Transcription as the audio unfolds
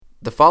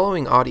The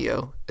following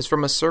audio is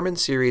from a sermon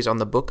series on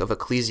the book of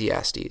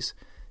Ecclesiastes,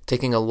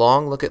 taking a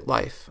long look at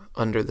life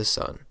under the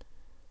sun.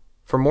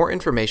 For more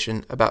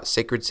information about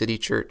Sacred City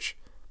Church,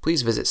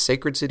 please visit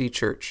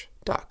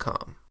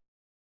sacredcitychurch.com.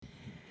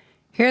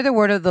 Hear the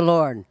word of the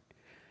Lord.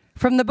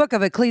 From the book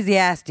of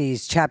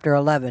Ecclesiastes, chapter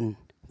 11,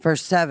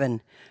 verse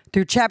 7,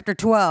 through chapter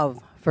 12,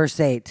 verse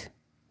 8.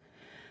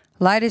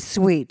 Light is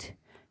sweet,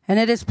 and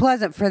it is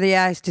pleasant for the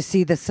eyes to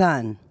see the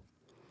sun.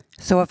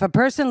 So if a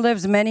person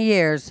lives many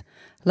years,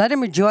 let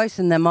him rejoice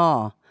in them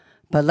all.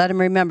 But let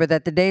him remember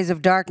that the days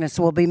of darkness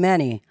will be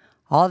many.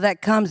 All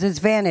that comes is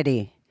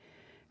vanity.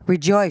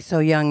 Rejoice, O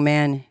young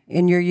man,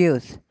 in your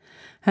youth,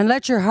 and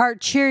let your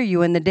heart cheer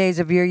you in the days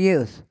of your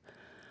youth.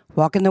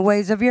 Walk in the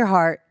ways of your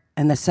heart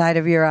and the sight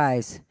of your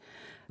eyes.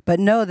 But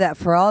know that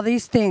for all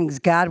these things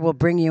God will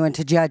bring you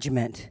into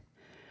judgment.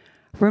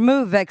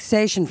 Remove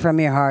vexation from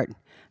your heart,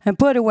 and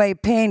put away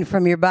pain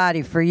from your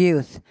body, for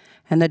youth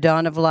and the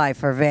dawn of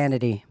life are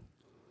vanity.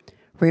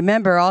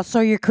 Remember also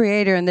your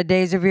Creator in the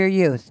days of your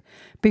youth,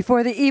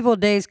 before the evil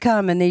days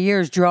come and the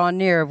years draw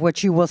near, of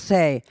which you will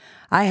say,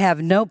 I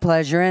have no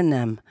pleasure in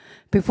them.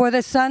 Before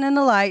the sun and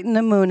the light and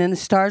the moon and the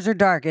stars are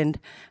darkened,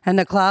 and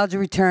the clouds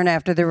return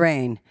after the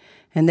rain.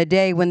 In the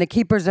day when the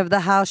keepers of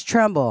the house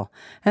tremble,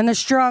 and the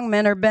strong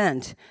men are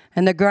bent,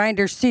 and the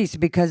grinders cease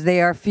because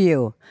they are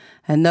few,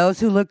 and those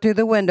who look through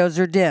the windows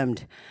are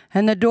dimmed,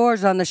 and the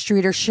doors on the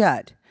street are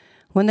shut.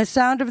 When the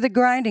sound of the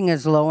grinding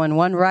is low, and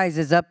one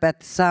rises up at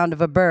the sound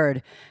of a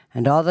bird,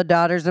 and all the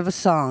daughters of a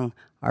song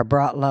are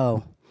brought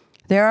low.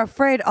 They are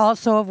afraid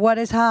also of what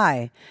is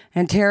high,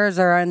 and terrors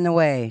are in the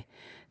way.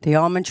 The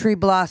almond tree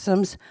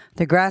blossoms,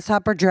 the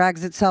grasshopper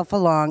drags itself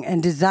along,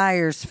 and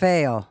desires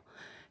fail.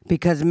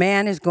 Because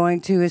man is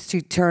going to his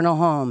eternal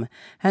home,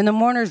 and the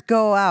mourners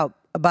go out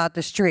about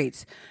the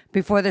streets,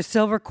 before the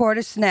silver cord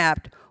is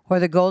snapped, or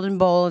the golden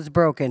bowl is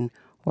broken,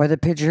 or the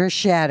pitcher is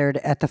shattered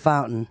at the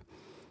fountain.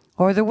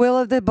 Or the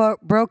wheel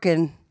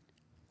broken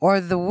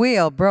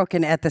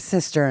at the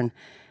cistern,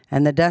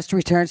 and the dust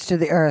returns to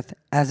the earth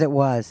as it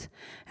was,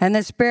 and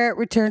the spirit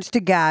returns to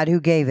God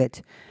who gave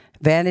it.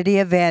 Vanity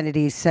of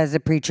vanities, says the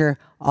preacher,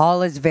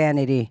 all is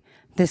vanity.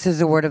 This is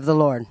the word of the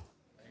Lord.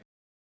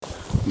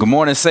 Good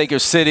morning,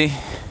 Sacred City.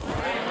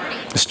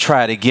 Let's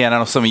try it again. I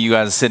know some of you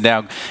guys are sitting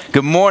down.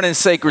 Good morning,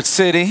 Sacred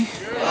City.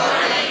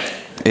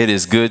 It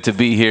is good to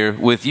be here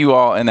with you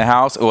all in the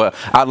house. Well,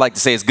 I'd like to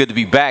say it's good to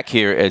be back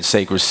here at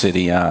Sacred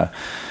City.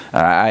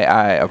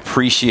 I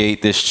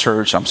appreciate this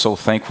church. I'm so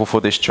thankful for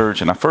this church.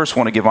 And I first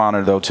want to give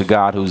honor, though, to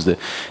God, who's the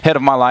head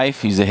of my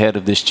life. He's the head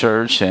of this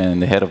church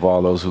and the head of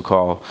all those who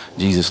call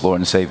Jesus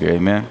Lord and Savior.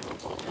 Amen.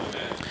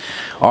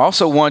 I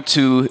also want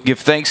to give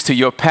thanks to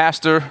your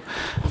pastor,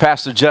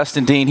 Pastor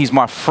Justin Dean. He's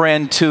my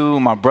friend, too,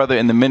 my brother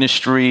in the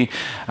ministry.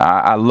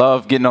 I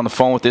love getting on the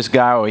phone with this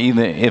guy, or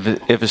even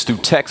if it's through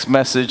text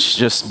message,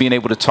 just being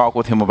able to talk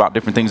with him about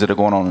different things that are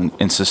going on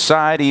in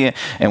society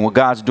and what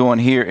God's doing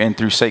here and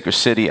through Sacred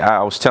City.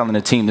 I was telling the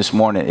team this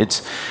morning,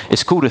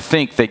 it's cool to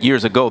think that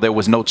years ago there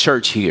was no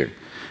church here,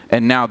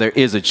 and now there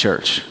is a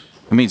church.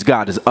 It means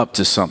God is up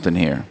to something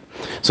here.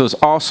 So it's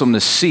awesome to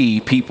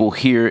see people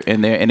here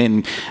and there. And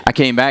then I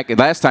came back, and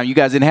last time you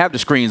guys didn't have the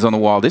screens on the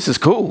wall. This is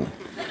cool.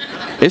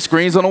 It's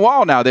screens on the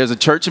wall now. There's a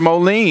church in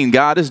Moline.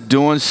 God is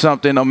doing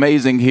something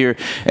amazing here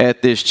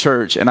at this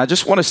church. And I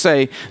just want to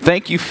say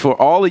thank you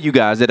for all of you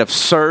guys that have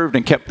served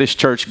and kept this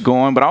church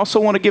going. But I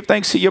also want to give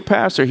thanks to your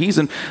pastor. He's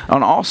an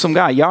awesome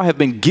guy. Y'all have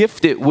been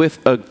gifted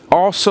with an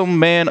awesome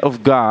man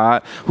of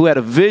God who had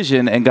a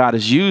vision, and God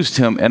has used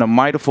him in a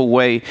mightiful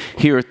way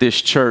here at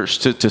this church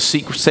to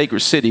see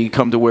Sacred City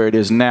come to where it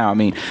is now. I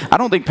mean, I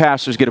don't think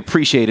pastors get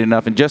appreciated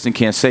enough, and Justin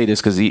can't say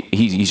this because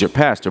he's your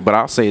pastor, but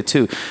I'll say it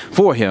too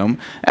for him.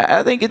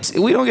 I think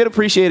we don't get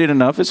appreciated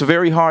enough. It's a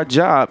very hard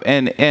job.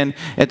 And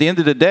at the end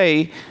of the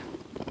day,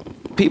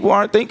 people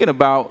aren't thinking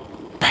about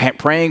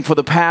praying for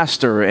the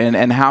pastor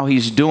and how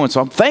he's doing.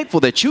 So I'm thankful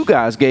that you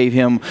guys gave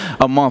him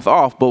a month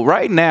off. But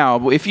right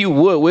now, if you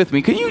would with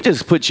me, can you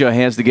just put your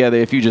hands together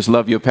if you just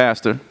love your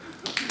pastor?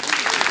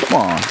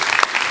 Come on.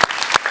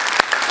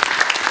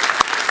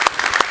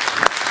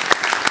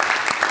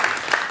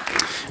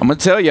 I'm going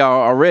to tell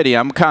y'all already,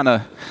 I'm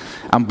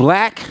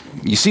black.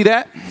 You see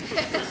that?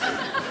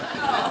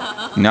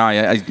 No,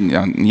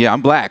 yeah,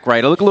 I'm black,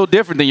 right? I look a little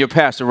different than your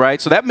pastor, right?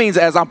 So that means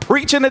as I'm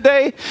preaching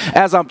today,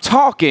 as I'm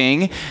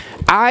talking,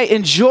 I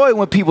enjoy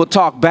when people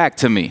talk back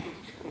to me.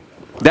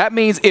 That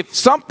means if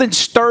something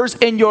stirs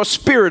in your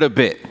spirit a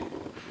bit,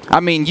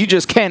 I mean, you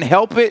just can't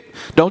help it.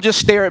 Don't just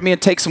stare at me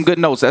and take some good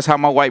notes. That's how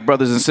my white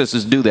brothers and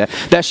sisters do that.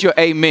 That's your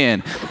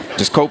amen.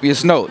 Just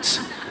copious notes.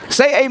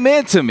 Say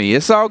amen to me.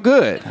 It's all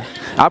good.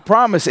 I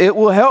promise it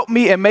will help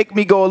me and make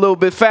me go a little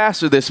bit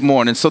faster this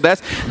morning. So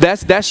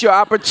that's your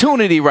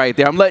opportunity right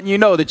there. I'm letting you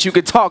know that you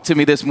could talk to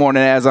me this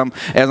morning as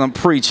I'm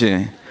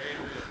preaching.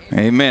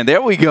 Amen.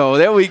 There we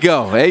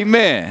go.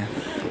 Amen.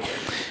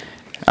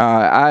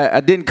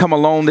 I didn't come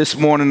alone this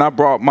morning. I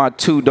brought my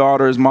two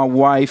daughters, my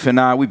wife and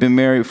I. We've been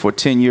married for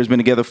 10 years, been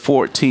together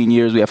 14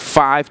 years. We have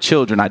 5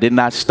 children. I did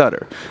not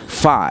stutter.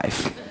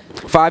 5.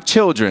 5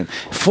 children,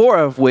 4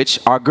 of which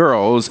are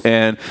girls.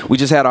 And we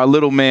just had our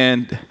little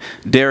man,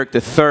 Derek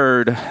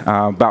III,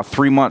 about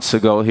 3 months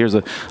ago. Here's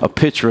a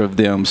picture of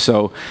them.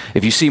 So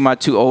if you see my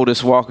 2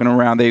 oldest walking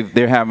around,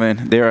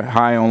 they're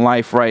high on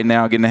life right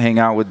now, getting to hang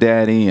out with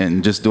daddy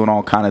and just doing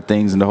all kind of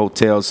things in the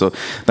hotel. So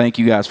thank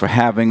you guys for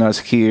having us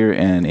here,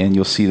 and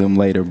you'll see them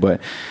later. But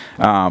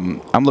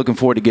I'm looking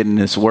forward to getting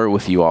this word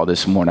with you all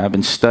this morning. I've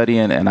been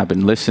studying and I've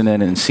been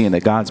listening and seeing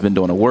that God's been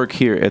doing a work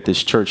here at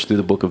this church through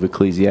the book of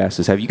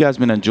Ecclesiastes. Have you guys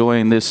been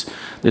enjoying this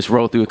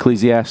road through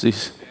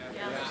Ecclesiastes?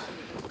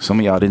 Some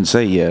of y'all didn't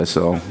say yes,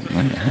 so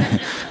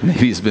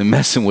maybe it's been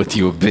messing with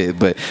you a bit.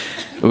 But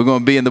we're going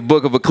to be in the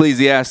book of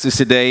Ecclesiastes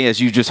today,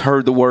 as you just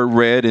heard the word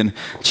read in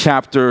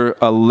chapter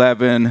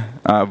 11,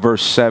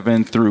 verse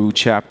 7 through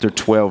chapter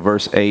 12,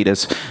 verse 8.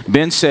 As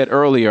Ben said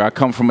earlier, I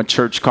come from a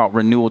church called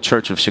Renewal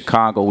Church of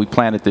Chicago. We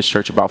planted this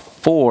church about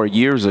 4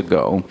 years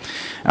ago.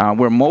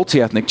 We're a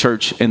multi-ethnic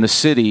church in the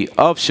city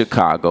of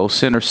Chicago,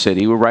 Center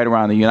City. We're right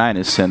around the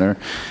United Center.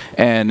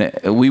 And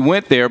we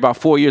went there about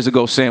 4 years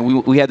ago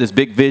saying we had this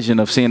big vision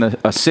of seeing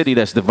a city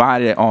that's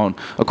divided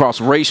across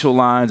racial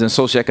lines and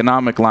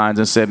socioeconomic lines,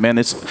 and said, man,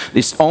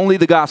 it's only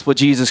the gospel of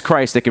Jesus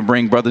Christ that can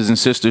bring brothers and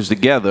sisters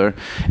together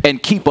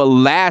and keep a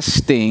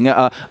lasting,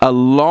 a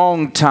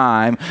long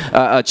time,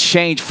 a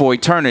change for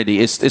eternity.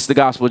 It's the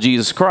gospel of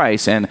Jesus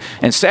Christ. And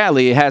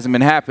sadly, it hasn't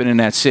been happening in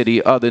that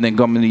city other than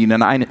going to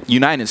the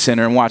United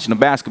Center and watching a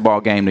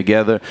basketball game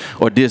together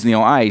or Disney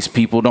on Ice.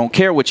 People don't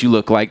care what you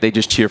look like. They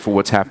just cheer for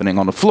what's happening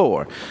on the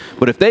floor.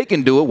 But if they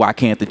can do it, why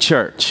can't the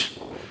church?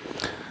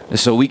 And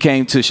so we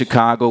came to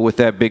Chicago with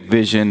that big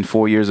vision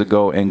 4 years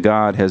ago, and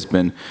God has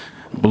been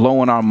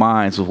blowing our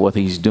minds with what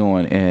he's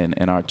doing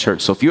in our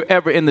church. So if you're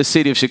ever in the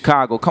city of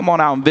Chicago, come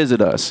on out and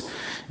visit us.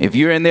 If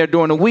you're in there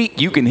during the week,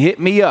 you can hit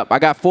me up. I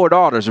got 4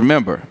 daughters,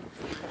 remember.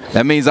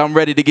 That means I'm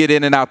ready to get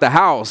in and out the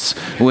house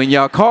when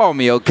y'all call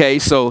me, okay?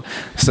 So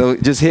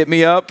just hit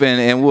me up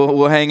and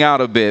we'll hang out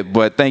a bit.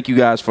 But thank you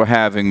guys for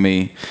having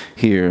me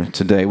here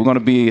today. We're going to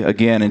be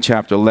again in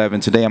chapter 11.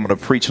 Today I'm going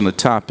to preach on the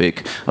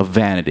topic of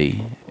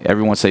vanity.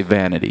 Everyone say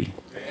vanity.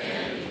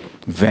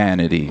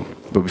 Vanity.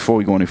 But before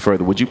we go any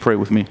further, would you pray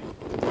with me?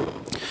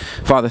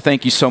 Father,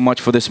 thank you so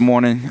much for this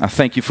morning. I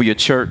thank you for your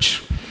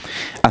church.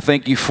 I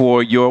thank you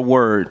for your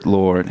word,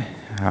 Lord.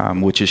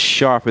 Which is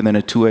sharper than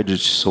a two-edged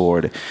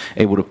sword,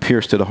 able to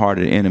pierce to the heart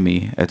of the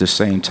enemy, at the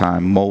same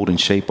time mold and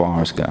shape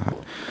ours, God.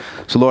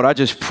 So, Lord, I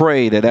just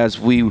pray that as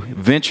we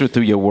venture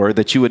through your word,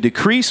 that you would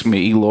decrease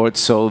me, Lord,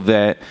 so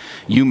that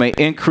you may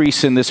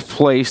increase in this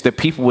place, that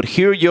people would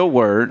hear your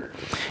word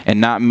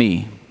and not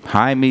me.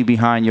 Hide me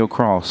behind your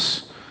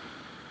cross,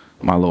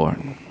 my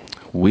Lord.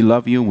 We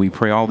love you. We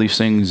pray all these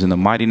things in the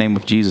mighty name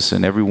of Jesus.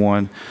 And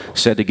everyone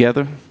said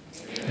together,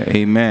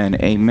 amen.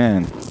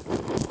 Amen.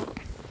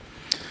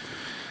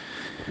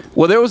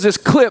 Well, there was this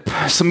clip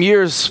some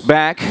years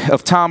back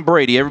of Tom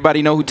Brady.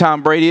 Everybody know who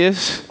Tom Brady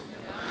is?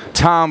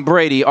 Tom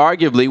Brady,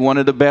 arguably one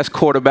of the best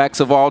quarterbacks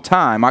of all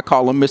time. I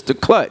call him Mr.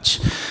 Clutch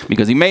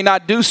because he may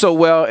not do so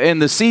well in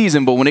the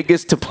season, but when it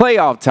gets to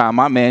playoff time,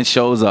 my man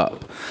shows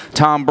up.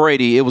 Tom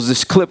Brady, it was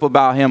this clip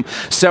about him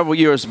several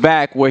years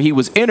back where he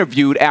was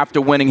interviewed after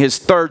winning his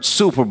 3rd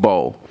Super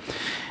Bowl.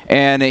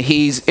 And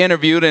he's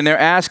interviewed and they're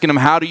asking him,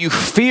 how do you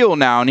feel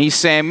now? And he's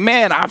saying,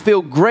 man, I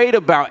feel great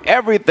about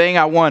everything.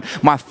 I won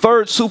my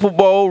 3rd Super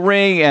Bowl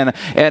ring and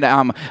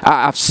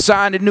I've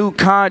signed a new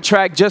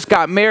contract, just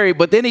got married.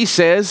 But then he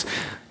says,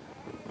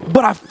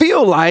 but I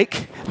feel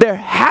like there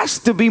has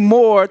to be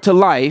more to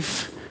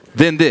life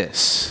than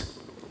this.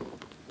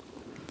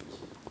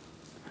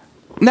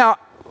 Now,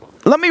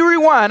 let me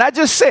rewind. I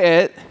just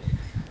said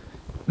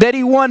that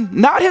he won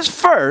not his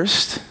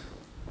 1st,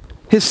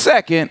 his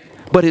 2nd,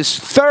 but his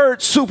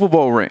 3rd Super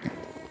Bowl ring.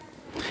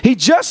 He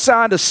just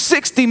signed a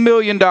 $60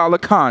 million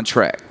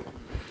contract.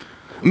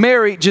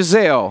 Married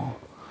Giselle.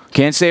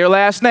 Can't say her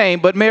last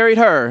name, but married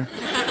her.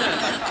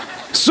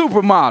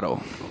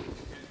 Supermodel.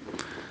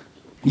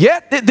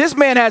 Yet this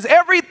man has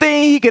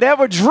everything he could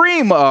ever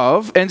dream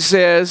of and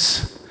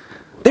says,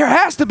 there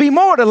has to be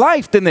more to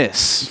life than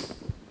this.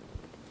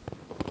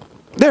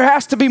 There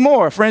has to be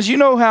more. Friends, you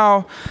know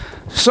how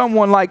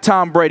someone like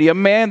Tom Brady, a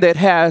man that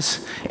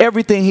has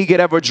everything he could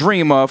ever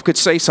dream of, could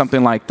say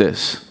something like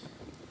this.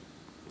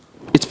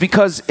 It's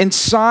because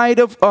inside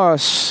of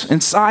us,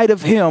 inside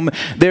of him,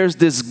 there's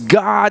this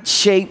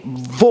God-shaped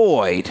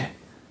void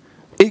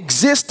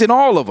exists in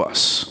all of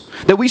us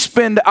that we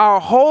spend our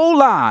whole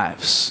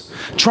lives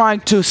trying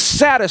to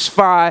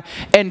satisfy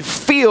and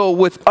fill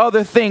with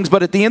other things.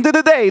 But at the end of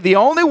the day, the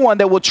only one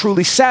that will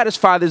truly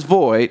satisfy this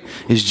void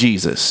is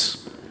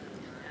Jesus.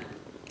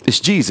 It's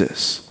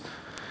Jesus.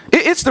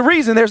 It's the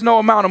reason there's no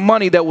amount of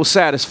money that will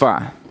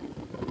satisfy.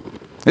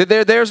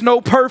 There's no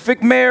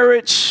perfect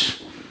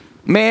marriage,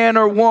 man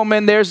or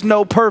woman. There's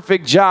no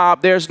perfect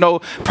job. There's no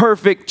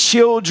perfect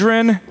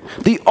children.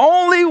 The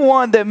only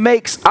one that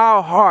makes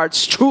our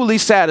hearts truly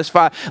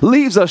satisfied,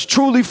 leaves us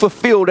truly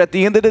fulfilled at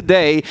the end of the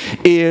day,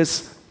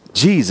 is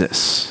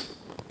Jesus.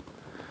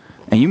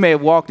 And you may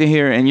have walked in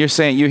here and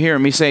you're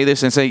hearing me say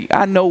this and say,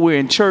 I know we're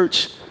in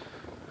church,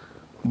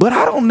 But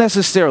I don't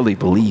necessarily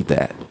believe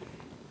that.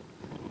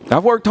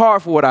 I've worked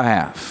hard for what I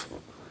have.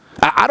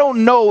 I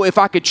don't know if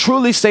I could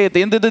truly say at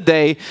the end of the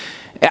day,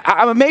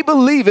 I may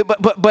believe it,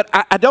 but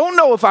I don't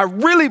know if I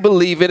really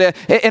believe it.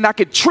 And I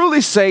could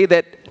truly say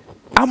that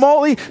I'm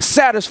only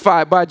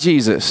satisfied by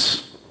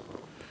Jesus.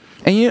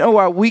 And you know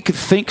why we could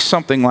think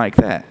something like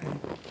that?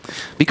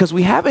 Because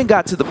we haven't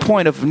got to the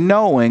point of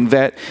knowing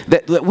that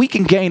we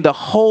can gain the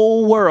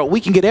whole world. We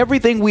can get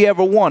everything we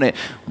ever wanted,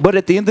 but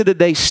at the end of the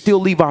day, still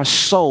leave our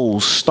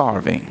souls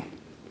starving.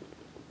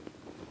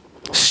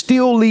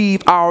 Still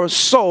leave our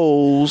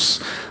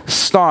souls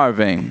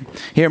starving.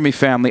 Hear me,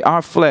 family.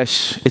 Our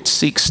flesh, it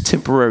seeks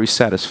temporary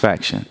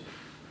satisfaction,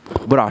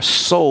 but our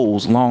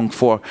souls long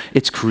for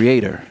its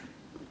creator,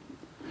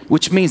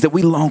 which means that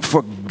we long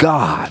for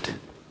God.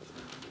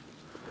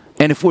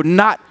 And if we're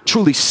not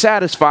truly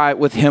satisfied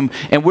with him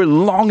and we're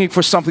longing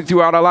for something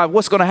throughout our life,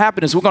 what's going to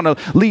happen is we're going to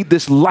lead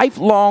this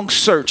lifelong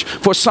search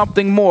for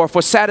something more,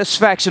 for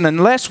satisfaction,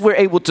 unless we're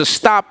able to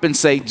stop and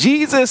say,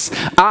 Jesus,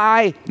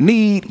 I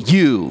need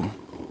you.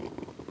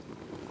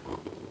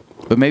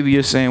 But maybe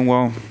you're saying,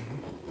 well,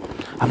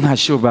 I'm not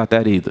sure about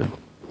that either.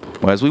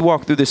 Well, as we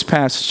walk through this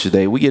passage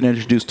today, we get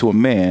introduced to a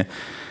man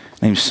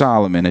named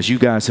Solomon, as you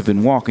guys have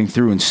been walking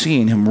through and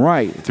seeing him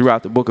write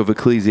throughout the book of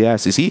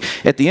Ecclesiastes. He,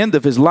 at the end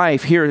of his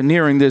life, here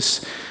nearing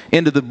this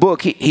end of the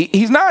book,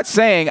 he's not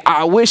saying,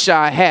 I wish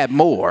I had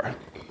more.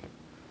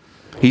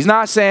 He's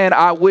not saying,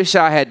 I wish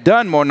I had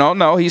done more.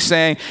 No, he's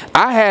saying,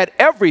 I had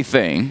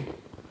everything,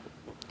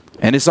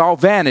 and it's all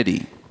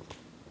vanity.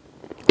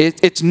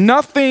 It's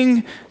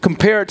nothing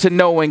compared to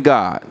knowing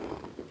God.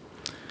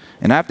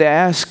 And I have to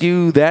ask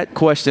you that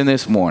question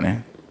this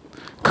morning.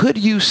 Could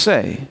you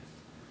say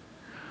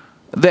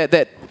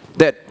that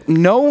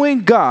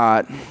knowing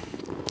God,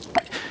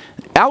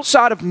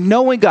 outside of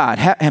knowing God,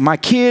 my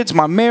kids,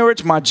 my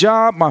marriage, my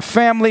job, my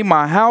family,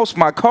 my house,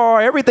 my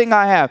car, everything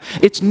I have,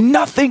 it's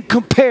nothing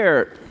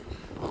compared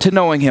to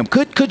knowing him?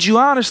 Could you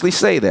honestly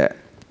say that?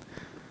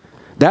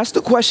 That's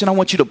the question I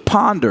want you to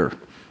ponder.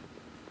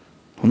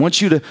 I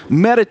want you to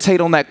meditate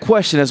on that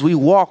question as we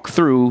walk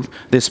through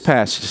this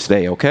passage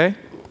today, okay?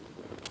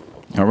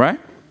 All right?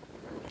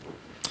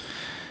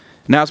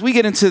 Now, as we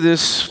get into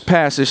this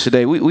passage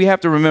today, we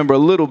have to remember a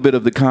little bit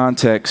of the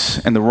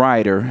context and the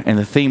writer and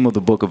the theme of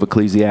the book of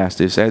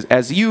Ecclesiastes.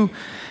 As you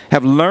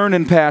have learned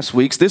in past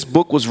weeks, this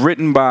book was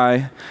written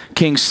by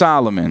King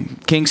Solomon.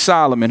 King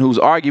Solomon, who's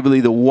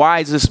arguably the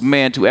wisest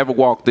man to ever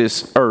walk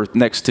this earth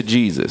next to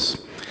Jesus.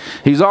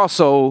 He's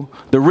also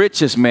the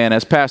richest man,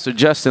 as Pastor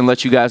Justin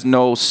let you guys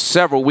know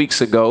several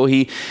weeks ago.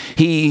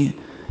 He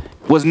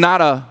was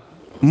not a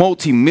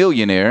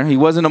multi-millionaire. He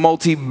wasn't a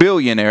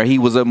multi-billionaire. He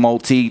was a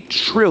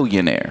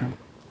multi-trillionaire.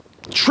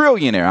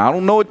 Trillionaire. I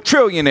don't know a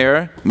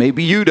trillionaire.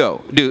 Maybe you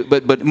do.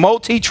 But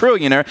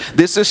multi-trillionaire.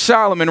 This is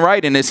Solomon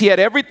writing this. He had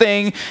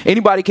everything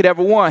anybody could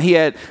ever want. He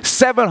had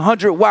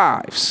 700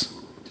 wives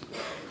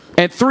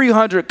and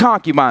 300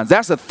 concubines.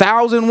 That's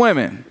 1,000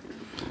 women.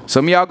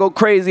 Some of y'all go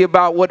crazy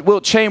about what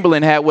Wilt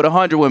Chamberlain had with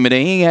 100 women,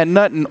 and he ain't had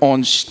nothing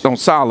on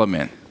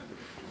Solomon.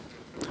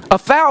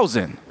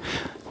 1,000.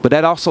 But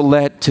that also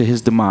led to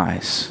his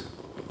demise.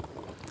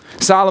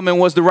 Solomon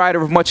was the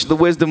writer of much of the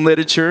wisdom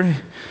literature.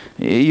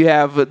 You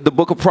have the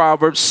book of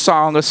Proverbs,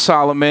 Song of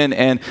Solomon,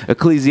 and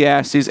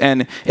Ecclesiastes.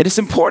 And it is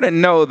important to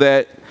know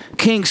that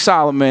King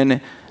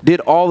Solomon did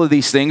all of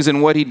these things,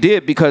 and what he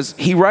did, because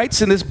he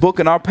writes in this book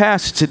in our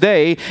passage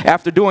today,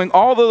 after doing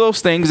all of those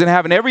things and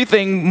having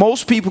everything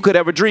most people could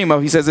ever dream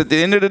of, he says at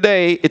the end of the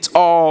day, it's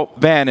all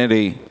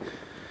vanity.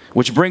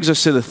 Which brings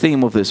us to the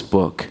theme of this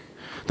book.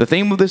 The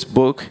theme of this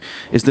book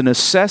is the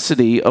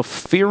necessity of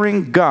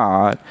fearing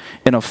God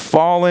in a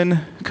fallen,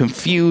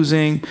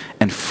 confusing,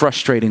 and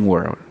frustrating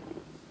world.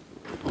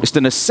 It's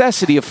the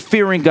necessity of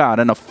fearing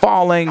God in a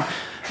falling,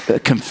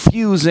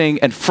 confusing,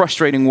 and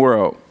frustrating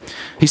world.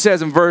 He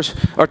says in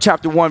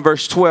chapter 1,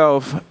 verse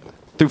 12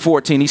 through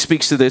 14, he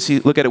speaks to this.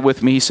 Look at it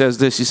with me. He says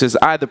this. He says,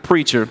 I, the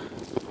preacher,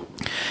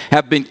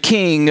 have been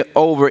king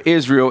over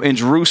Israel in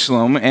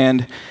Jerusalem,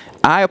 and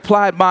I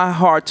applied my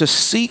heart to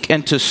seek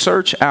and to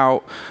search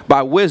out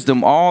by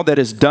wisdom all that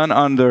is done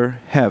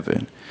under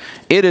heaven.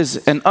 It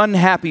is an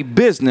unhappy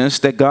business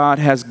that God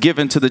has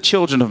given to the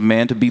children of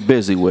man to be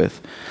busy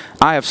with.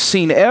 I have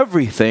seen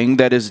everything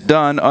that is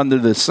done under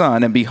the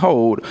sun, and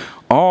behold,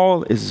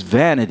 all is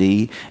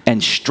vanity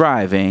and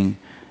striving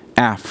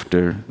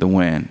after the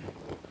wind.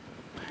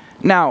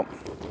 Now,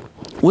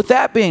 with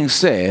that being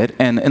said,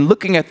 and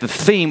looking at the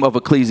theme of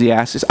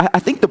Ecclesiastes, I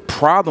think the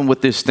problem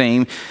with this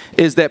theme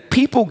is that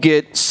people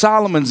get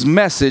Solomon's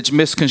message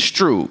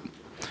misconstrued.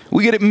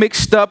 We get it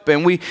mixed up,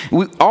 and we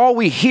all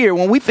we hear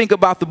when we think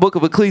about the book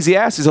of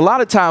Ecclesiastes, a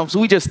lot of times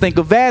we just think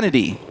of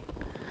vanity.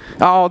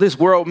 Oh, this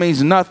world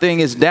means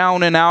nothing. It's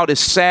down and out. It's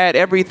sad.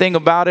 Everything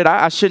about it.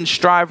 I shouldn't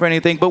strive for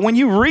anything. But when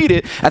you read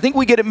it, I think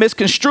we get it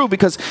misconstrued,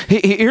 because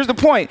here's the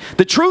point.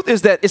 The truth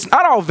is that it's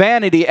not all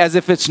vanity as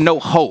if it's no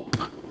hope.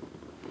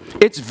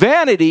 It's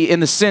vanity in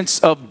the sense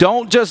of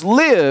don't just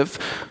live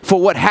for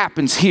what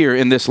happens here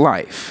in this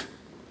life.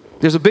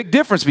 There's a big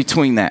difference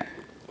between that.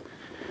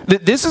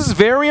 This is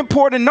very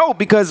important to note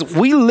because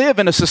we live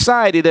in a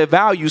society that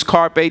values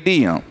carpe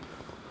diem,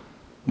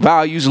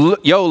 values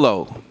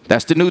YOLO.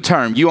 That's the new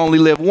term. You only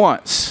live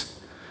once.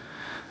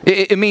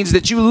 It means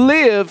that you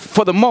live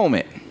for the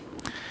moment.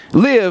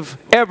 Live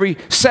every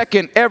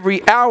second,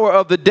 every hour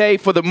of the day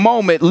for the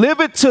moment. Live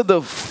it to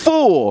the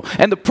full.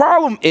 And the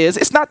problem is,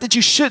 it's not that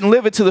you shouldn't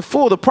live it to the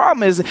full. The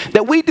problem is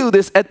that we do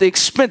this at the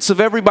expense of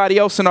everybody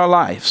else in our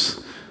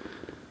lives.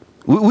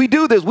 We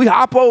do this. We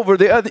hop over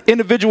the other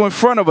individual in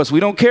front of us. We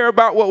don't care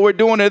about what we're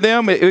doing to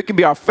them. It can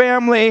be our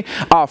family,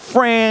 our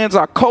friends,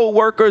 our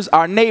co-workers,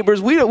 our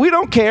neighbors. We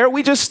don't care.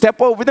 We just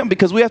step over them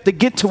because we have to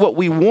get to what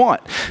we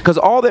want. Because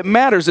all that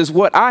matters is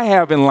what I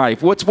have in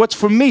life. What's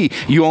for me?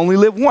 You only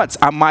live once.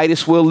 I might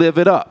as well live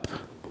it up.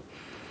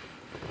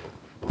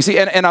 You see,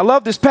 and I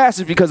love this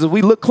passage because if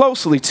we look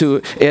closely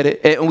to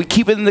it and we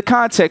keep it in the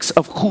context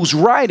of who's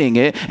writing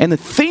it and the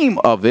theme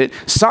of it,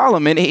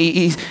 Solomon,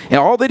 and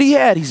all that he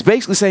had, he's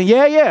basically saying,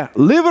 yeah,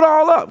 live it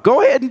all up.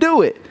 Go ahead and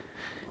do it.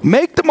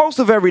 Make the most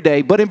of every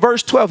day. But in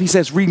verse 12, he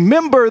says,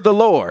 remember the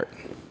Lord.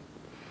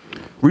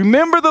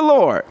 Remember the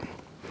Lord.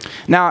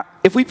 Now,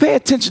 if we pay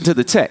attention to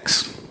the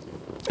text,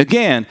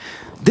 again,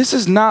 this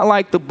is not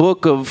like the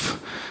book of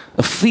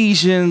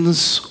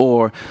Ephesians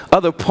or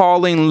other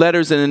Pauline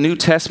letters in the New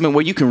Testament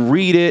where you can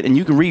read it and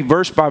you can read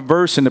verse by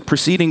verse and the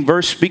preceding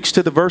verse speaks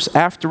to the verse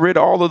after it,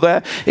 all of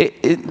that.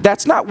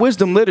 That's not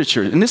wisdom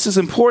literature. And this is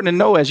important to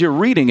know as you're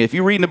reading. If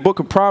you're reading the book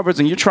of Proverbs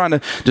and you're trying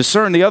to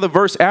discern the other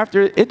verse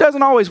after it, it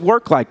doesn't always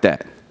work like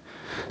that.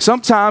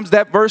 Sometimes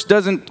that verse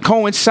doesn't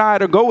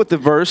coincide or go with the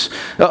verse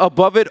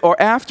above it or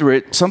after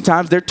it.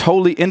 Sometimes they're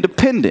totally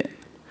independent.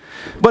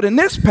 But in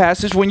this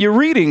passage, when you're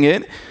reading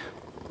it,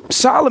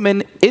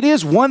 Solomon, it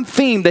is one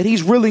theme that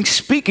he's really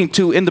speaking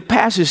to in the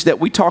passage that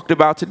we talked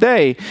about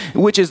today,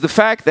 which is the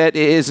fact that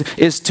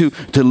is to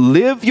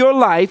live your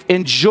life,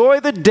 enjoy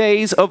the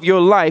days of your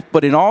life,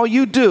 but in all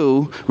you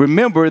do,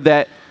 remember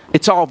that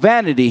it's all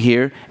vanity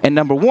here. And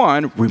number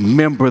one,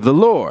 remember the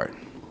Lord.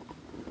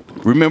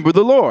 Remember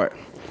the Lord.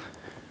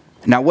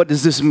 Now, what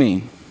does this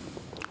mean?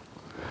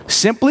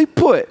 Simply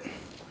put,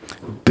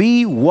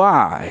 be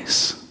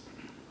wise.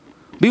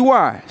 Be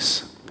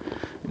wise.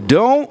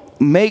 Don't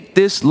make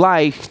this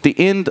life the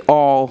end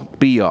all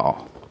be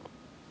all.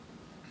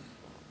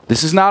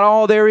 This is not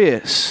all there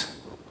is.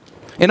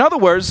 In other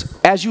words,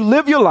 as you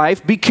live your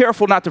life, be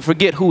careful not to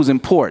forget who's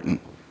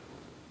important.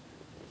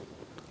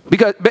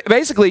 Because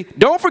basically,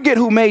 don't forget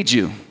who made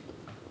you.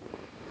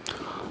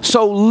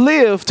 So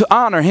live to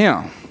honor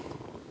him.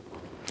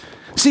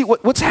 See,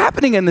 what's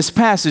happening in this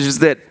passage is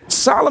that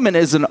Solomon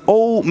is an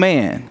old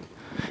man.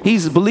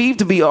 He's believed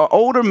to be an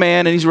older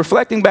man, and he's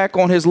reflecting back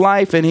on his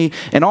life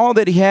and all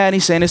that he had. And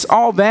he's saying it's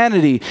all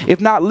vanity if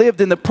not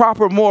lived in the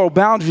proper moral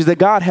boundaries that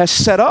God has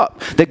set up,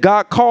 that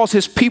God calls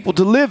his people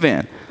to live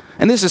in.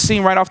 And this is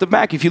seen right off the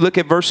back if you look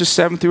at verses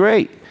 7 through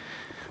 8.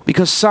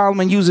 Because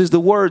Solomon uses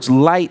the words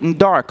light and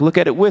dark. Look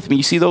at it with me.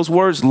 You see those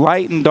words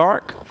light and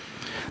dark?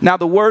 Now,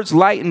 the words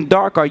light and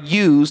dark are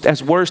used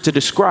as words to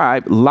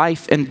describe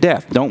life and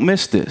death. Don't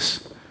miss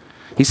this.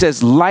 He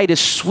says light is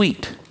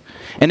sweet,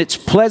 and it's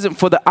pleasant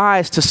for the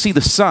eyes to see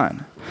the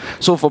sun.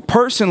 So if a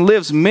person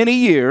lives many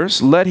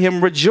years, let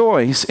him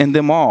rejoice in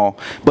them all.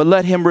 But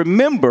let him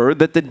remember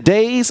that the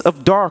days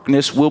of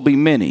darkness will be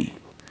many.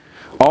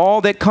 All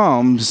that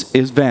comes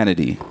is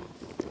vanity.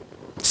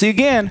 See,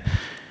 again,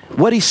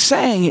 what he's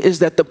saying is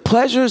that the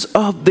pleasures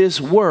of this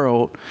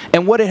world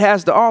and what it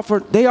has to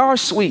offer, they are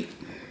sweet.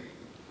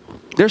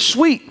 They're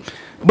sweet.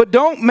 But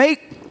don't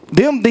make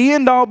them the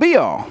end all be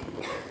all.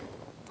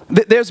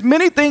 There's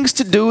many things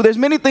to do. There's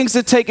many things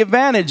to take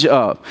advantage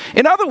of.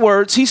 In other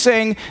words, he's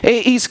saying,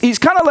 he's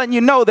kind of letting you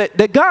know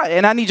that God,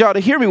 and I need y'all to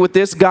hear me with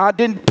this, God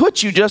didn't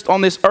put you just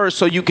on this earth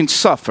so you can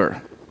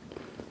suffer.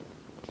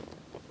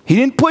 He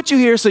didn't put you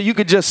here so you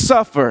could just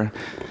suffer.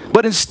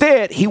 But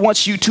instead, he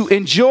wants you to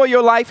enjoy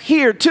your life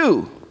here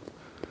too.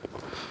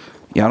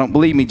 Y'all don't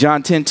believe me.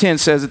 John 10:10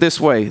 says it this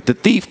way. The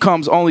thief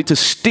comes only to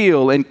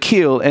steal and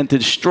kill and to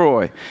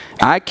destroy.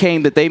 I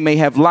came that they may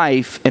have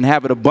life and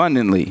have it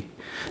abundantly.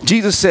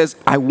 Jesus says,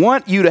 I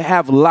want you to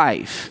have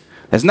life.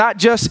 It's not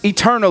just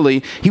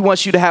eternally. He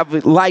wants you to have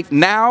life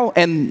now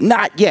and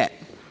not yet.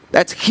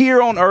 That's here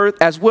on earth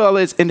as well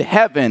as in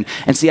heaven.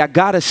 And see, I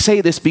got to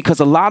say this because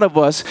a lot of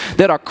us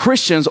that are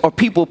Christians or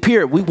people,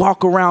 period, we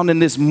walk around in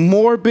this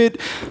morbid,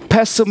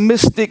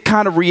 pessimistic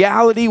kind of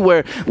reality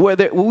where we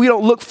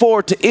don't look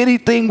forward to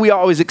anything. We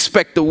always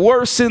expect the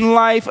worst in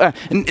life.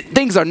 And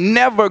things are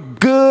never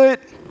good.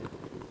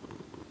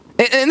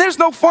 And there's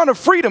no fun or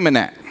freedom in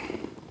that.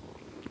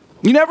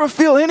 You never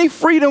feel any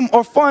freedom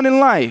or fun in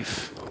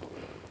life.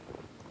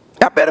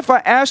 I bet if I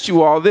asked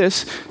you all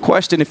this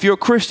question, if you're a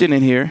Christian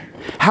in here,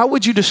 how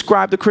would you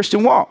describe the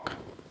Christian walk?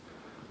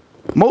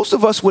 Most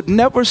of us would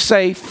never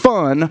say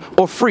fun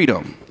or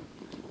freedom.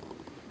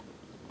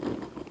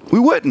 We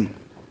wouldn't.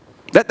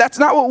 That's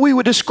not what we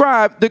would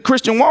describe the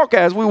Christian walk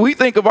as. We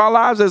think of our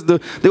lives as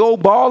the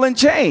old ball and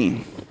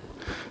chain.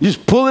 You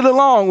just pull it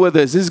along with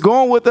us. It's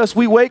going with us.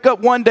 We wake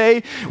up one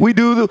day, we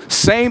do the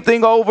same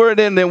thing over,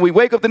 and then we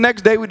wake up the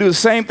next day, we do the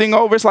same thing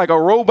over. It's like a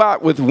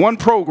robot with one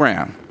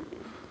program.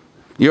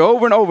 You're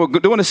over and over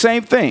doing the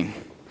same thing.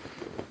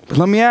 But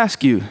let me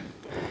ask you,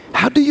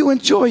 how do you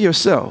enjoy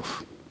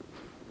yourself?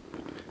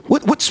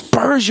 What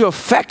spurs your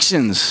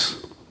affections?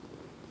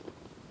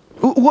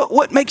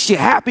 What makes you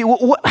happy?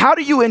 How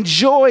do you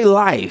enjoy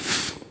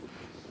life?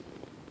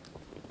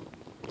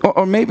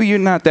 Or maybe you're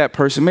not that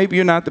person. Maybe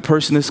you're not the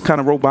person that's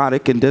kind of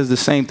robotic and does the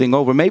same thing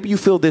over. Maybe you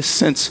feel this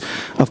sense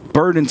of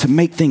burden to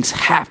make things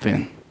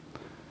happen.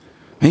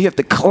 And you have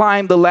to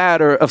climb the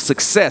ladder of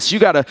success. You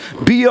got to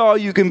be all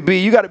you can be.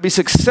 You got to be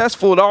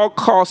successful at all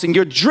costs. And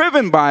you're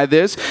driven by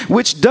this,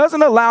 which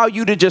doesn't allow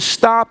you to just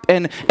stop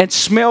and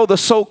smell the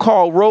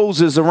so-called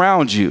roses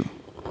around you.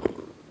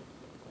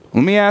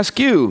 Let me ask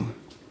you,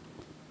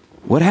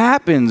 what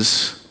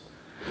happens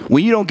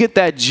when you don't get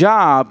that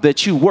job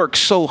that you work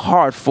so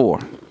hard for?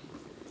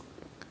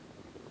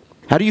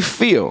 How do you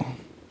feel?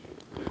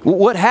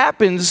 What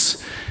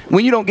happens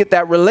when you don't get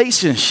that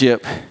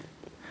relationship?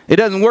 It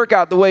doesn't work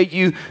out the way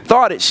you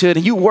thought it should,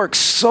 and you work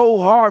so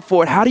hard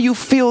for it. How do you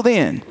feel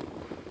then?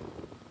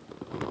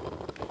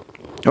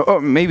 Or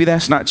maybe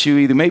that's not you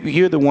either. Maybe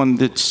you're the one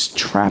that's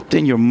trapped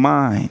in your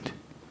mind,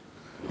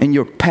 in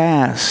your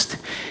past,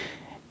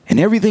 and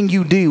everything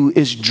you do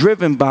is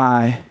driven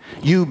by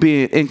you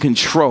being in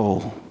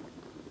control.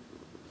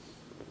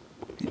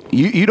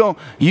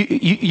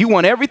 You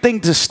want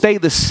everything to stay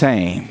the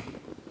same.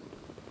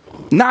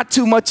 Not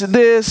too much of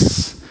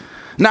this,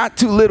 not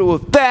too little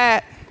of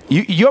that.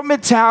 Your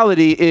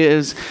mentality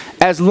is,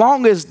 as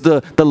long as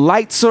the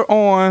lights are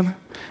on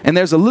and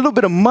there's a little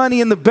bit of money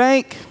in the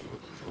bank,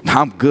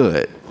 I'm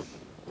good.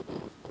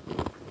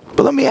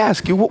 But let me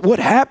ask you, what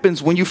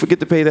happens when you forget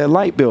to pay that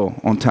light bill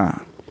on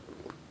time?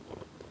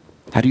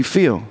 How do you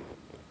feel?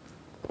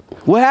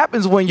 What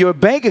happens when your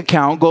bank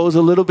account goes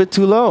a little bit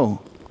too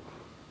low?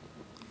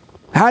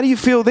 How do you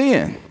feel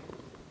then?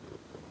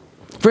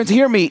 Friends,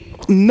 hear me.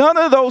 None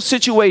of those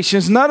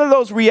situations, none of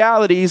those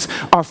realities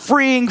are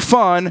freeing,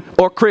 fun,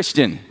 or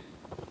Christian.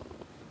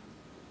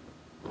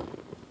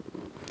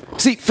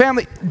 See,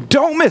 family,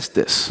 don't miss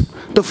this.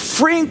 The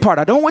freeing part,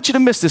 I don't want you to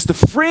miss this. The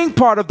freeing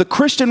part of the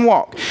Christian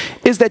walk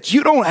is that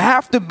you don't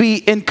have to be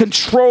in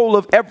control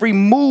of every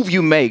move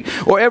you make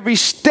or every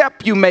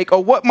step you make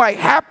or what might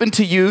happen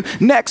to you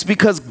next,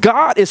 because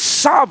God is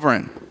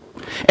sovereign.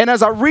 And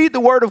as I read the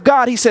word of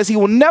God, he says he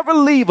will never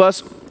leave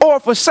us or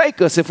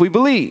forsake us if we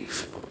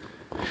believe.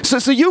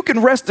 So you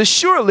can rest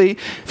assuredly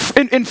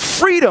in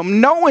freedom,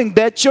 knowing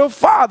that your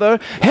Father,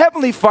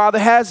 Heavenly Father,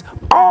 has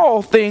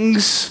all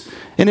things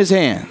in his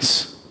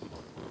hands.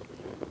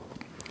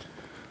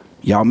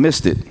 Y'all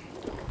missed it.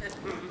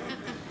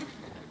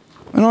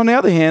 And on the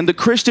other hand, the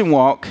Christian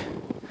walk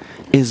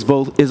is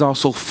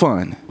also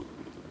fun.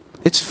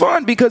 It's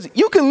fun because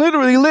you can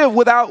literally live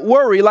without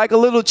worry like a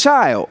little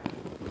child.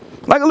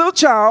 Like a little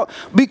child,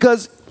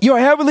 because your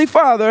Heavenly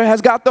Father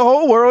has got the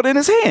whole world in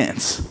his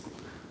hands.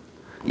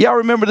 Y'all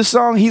remember the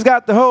song, He's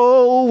got the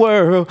whole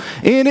world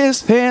in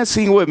his hands?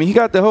 Sing with me. He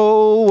got the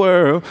whole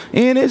world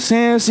in his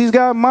hands. He's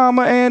got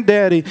mama and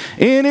daddy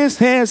in his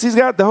hands. He's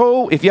got the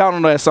whole... If y'all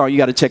don't know that song, you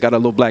got to check out a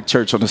little black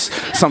church on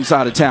some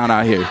side of town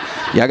out here.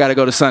 Y'all got to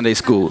go to Sunday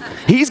school.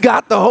 He's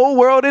got the whole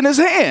world in his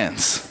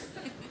hands.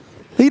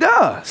 He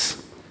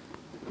does.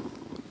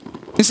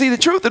 You see, the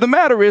truth of the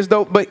matter is,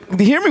 though, but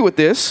hear me with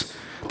this,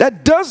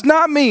 that does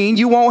not mean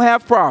you won't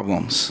have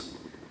problems.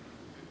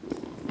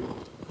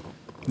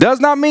 Does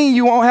not mean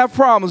you won't have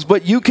problems,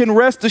 but you can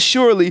rest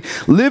assuredly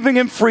living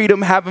in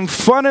freedom, having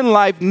fun in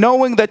life,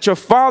 knowing that your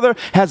Father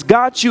has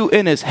got you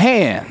in his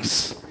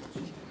hands.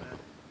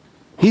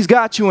 He's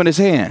got you in his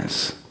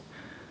hands.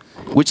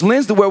 Which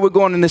lends to where we're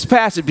going in this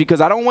passage,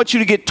 because I don't want you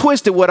to get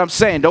twisted what I'm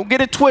saying. Don't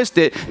get it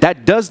twisted.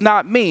 That does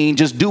not mean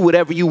just do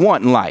whatever you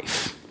want in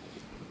life.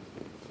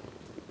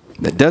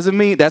 That doesn't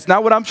mean, that's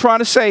not what I'm trying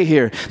to say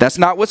here. That's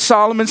not what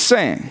Solomon's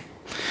saying.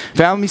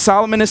 Family,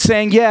 Solomon is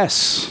saying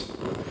yes.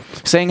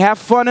 Saying have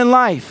fun in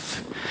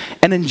life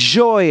and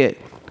enjoy it.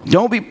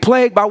 Don't be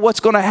plagued by what's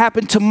going to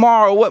happen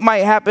tomorrow, what might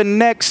happen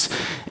next,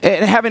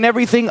 and having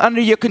everything under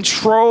your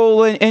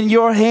control and in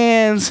your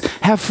hands.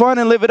 Have fun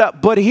and live it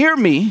up. But hear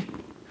me,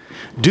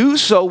 do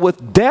so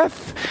with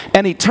death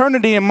and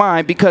eternity in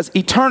mind, because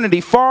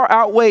eternity far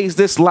outweighs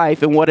this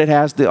life and what it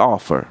has to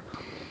offer.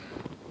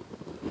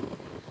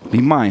 Be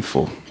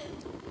mindful.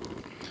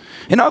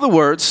 In other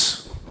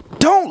words,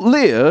 don't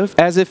live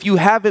as if you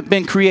haven't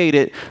been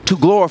created to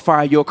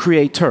glorify your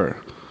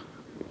Creator.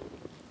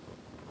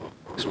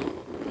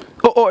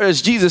 Or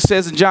as Jesus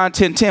says in John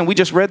 10:10, we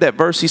just read that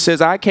verse. He says,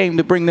 I came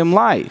to bring them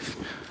life.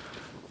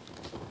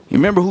 You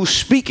remember who's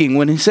speaking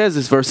when he says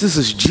this verse? This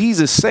is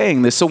Jesus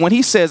saying this. So when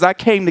he says, I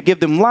came to give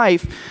them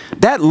life,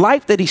 that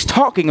life that he's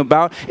talking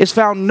about is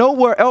found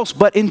nowhere else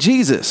but in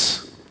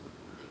Jesus.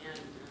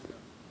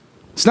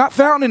 It's not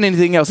found in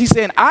anything else. He's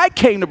saying, I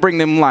came to bring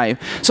them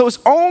life. So it's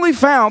only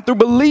found through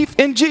belief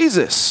in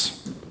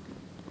Jesus.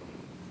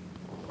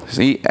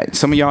 See,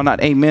 some of y'all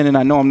not amen, and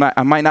I know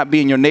I might not be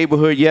in your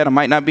neighborhood yet. I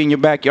might not be in your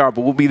backyard,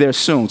 but we'll be there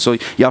soon. So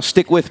y'all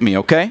stick with me,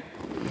 okay?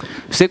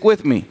 Stick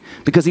with me.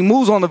 Because he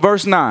moves on to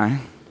verse 9,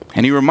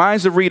 and he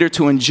reminds the reader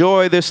to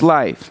enjoy this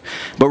life.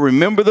 But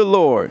remember, the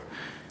Lord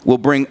will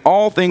bring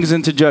all things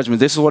into judgment.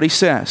 This is what he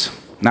says.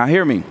 Now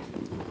hear me.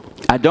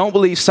 I don't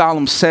believe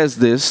Solomon says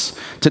this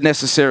to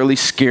necessarily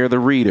scare the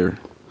reader.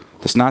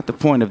 That's not the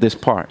point of this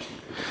part.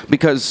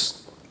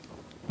 Because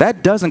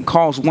that doesn't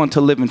cause one to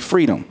live in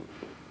freedom.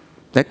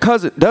 That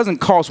doesn't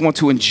cause one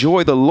to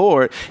enjoy the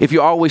Lord if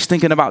you're always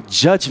thinking about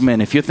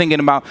judgment, if you're thinking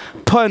about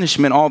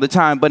punishment all the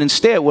time. But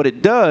instead, what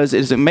it does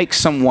is it makes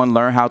someone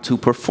learn how to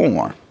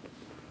perform.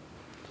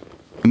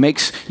 It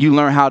makes you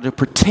learn how to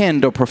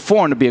pretend or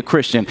perform to be a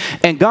Christian.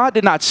 And God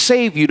did not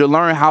save you to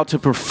learn how to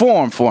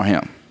perform for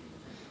him.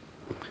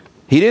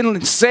 He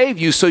didn't save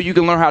you so you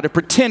can learn how to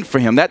pretend for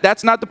him.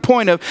 That's not the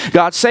point of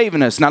God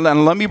saving us. Now,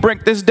 let me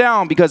break this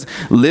down, because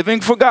living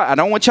for God, I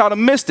don't want y'all to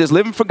miss this.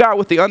 Living for God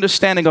with the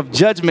understanding of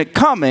judgment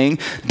coming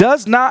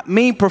does not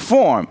mean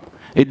perform.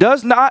 It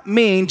does not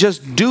mean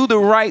just do the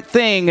right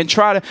thing and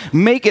try to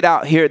make it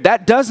out here.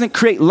 That doesn't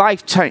create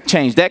life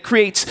change. That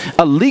creates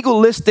a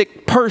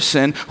legalistic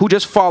person who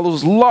just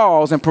follows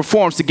laws and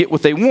performs to get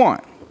what they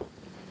want.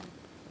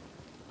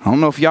 I don't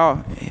know if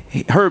y'all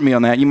heard me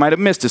on that. You might have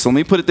missed it. So let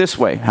me put it this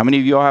way. How many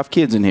of y'all have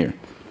kids in here?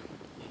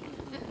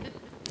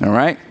 All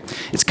right.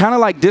 It's kind of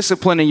like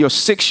disciplining your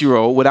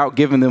 6-year-old without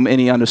giving them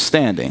any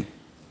understanding.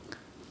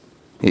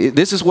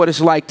 This is what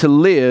it's like to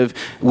live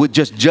with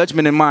just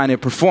judgment in mind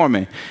and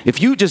performing.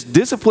 If you just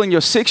discipline your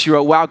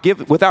 6-year-old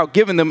without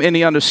giving them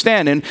any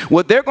understanding,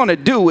 what they're going to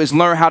do is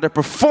learn how to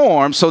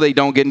perform so they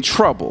don't get in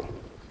trouble.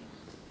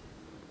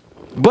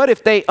 But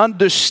if they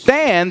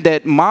understand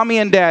that mommy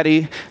and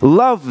daddy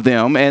love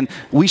them and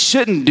we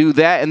shouldn't do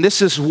that, and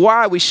this is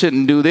why we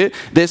shouldn't do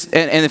this,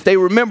 and if they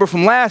remember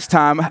from last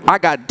time, I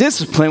got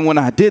disciplined when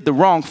I did the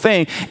wrong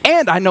thing,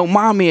 and I know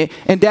mommy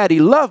and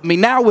daddy love me.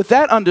 Now with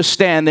that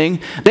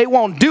understanding, they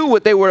won't do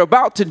what they were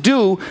about to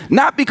do,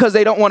 not because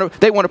they want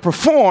to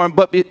perform,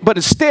 but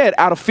instead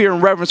out of fear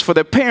and reverence for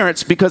their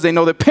parents, because they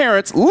know their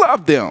parents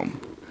love them.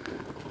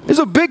 There's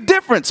a big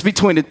difference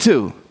between the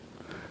two.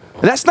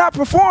 That's not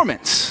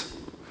performance.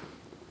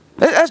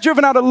 That's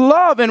driven out of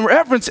love and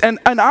reverence and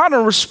honor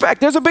and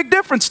respect. There's a big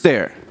difference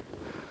there.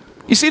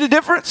 You see the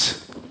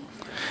difference?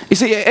 You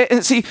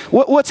see,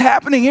 what's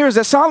happening here is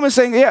that Solomon's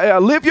saying,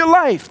 live your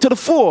life to the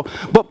full.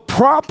 But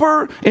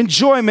proper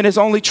enjoyment is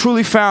only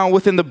truly found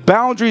within the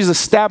boundaries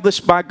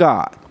established by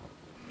God.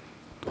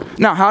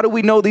 Now, how do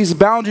we know these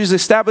boundaries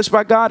established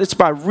by God? It's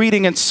by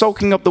reading and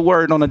soaking up the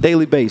word on a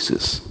daily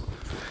basis.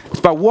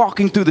 It's by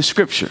walking through the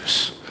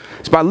scriptures.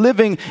 It's by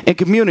living in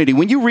community.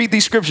 When you read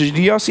these scriptures,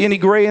 do y'all see any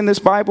gray in this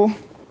Bible?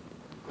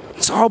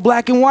 It's all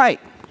black and white,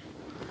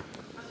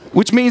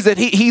 which means that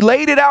he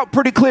laid it out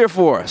pretty clear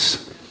for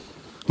us.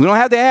 We don't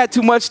have to add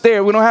too much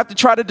there. We don't have to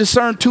try to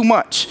discern too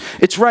much.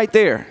 It's right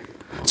there.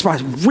 It's by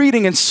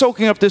reading and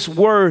soaking up this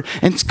word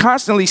and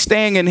constantly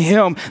staying in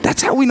him.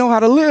 That's how we know how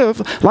to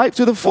live life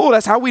to the full.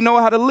 That's how we know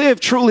how to live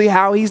truly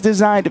how he's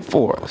designed it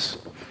for us.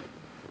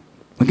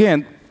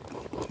 Again,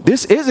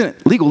 this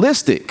isn't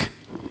legalistic.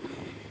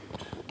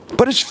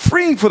 But it's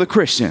freeing for the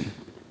Christian.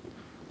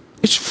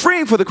 It's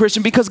freeing for the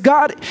Christian because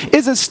God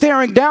isn't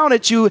staring down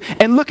at you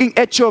and looking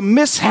at your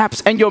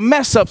mishaps and your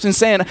mess ups and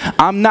saying,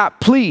 I'm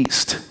not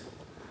pleased.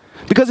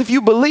 Because if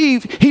you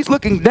believe, he's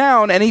looking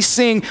down and he's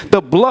seeing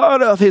the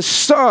blood of his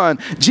son,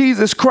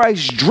 Jesus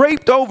Christ,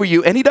 draped over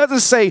you. And he doesn't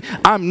say,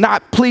 I'm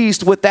not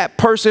pleased with that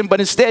person, but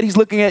instead he's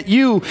looking at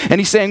you and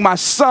he's saying, my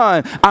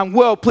son, I'm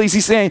well pleased.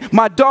 He's saying,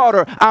 my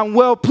daughter, I'm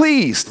well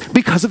pleased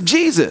because of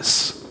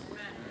Jesus.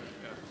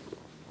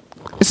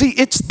 You see,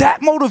 it's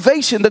that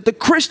motivation that the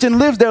Christian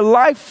lives their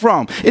life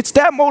from. It's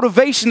that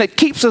motivation that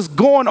keeps us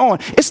going on.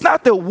 It's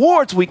not the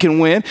awards we can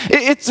win.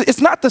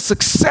 It's not the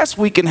success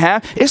we can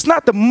have. It's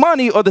not the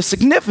money or the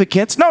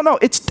significance. No,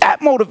 it's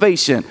that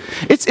motivation.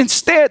 It's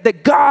instead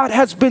that God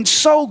has been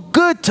so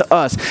good to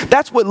us.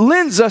 That's what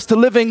lends us to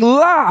living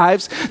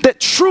lives that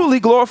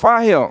truly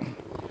glorify him.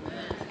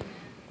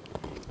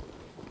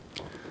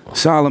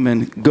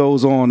 Solomon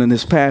goes on in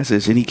this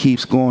passage and he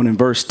keeps going in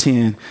verse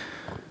 10.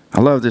 I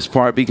love this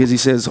part because he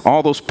says,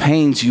 all those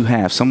pains you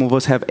have, some of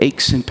us have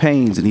aches and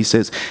pains, and he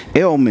says,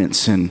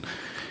 ailments and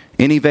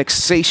any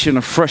vexation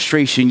or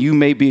frustration you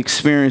may be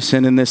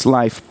experiencing in this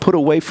life, put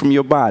away from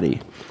your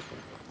body.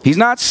 He's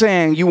not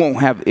saying you won't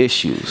have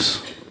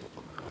issues.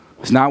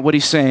 It's not what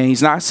he's saying.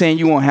 He's not saying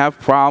you won't have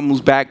problems,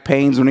 back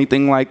pains, or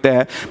anything like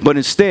that, but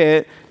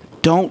instead,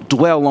 don't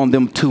dwell on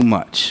them too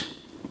much.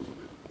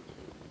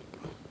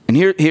 And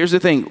here's the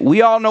thing.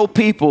 We all know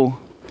people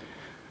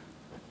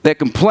that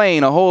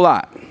complain a whole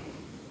lot.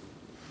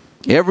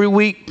 Every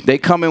week, they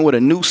come in with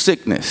a new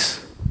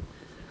sickness.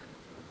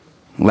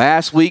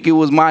 Last week, it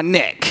was my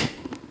neck.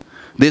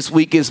 This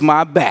week, it's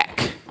my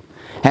back.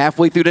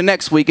 Halfway through the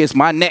next week, it's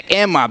my neck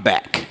and my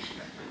back.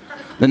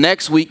 The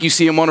next week, you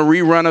see them on a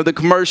rerun of the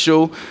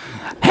commercial,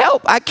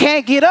 help, I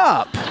can't get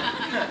up.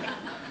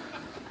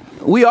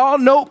 We all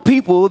know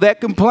people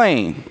that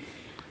complain.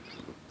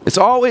 It's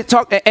always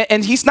talk,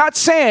 and he's not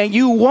saying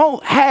you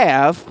won't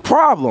have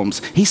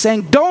problems. He's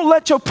saying don't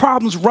let your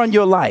problems run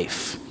your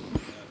life.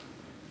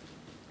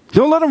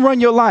 Don't let them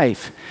run your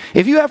life.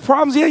 If you have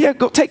problems, yeah,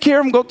 go take care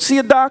of them. Go see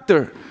a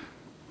doctor.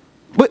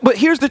 But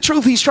here's the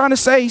truth. He's trying to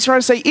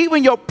say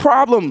even your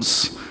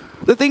problems,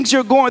 the things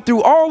you're going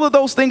through, all of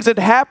those things that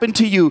happen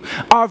to you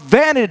are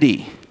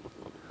vanity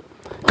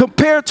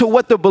compared to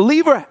what the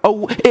believer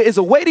is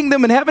awaiting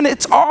them in heaven.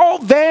 It's all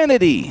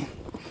vanity.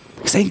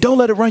 He's saying don't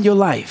let it run your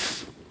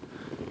life.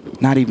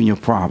 Not even your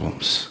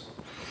problems.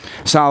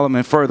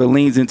 Solomon further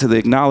leans into the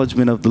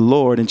acknowledgement of the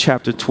Lord in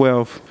chapter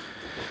 12,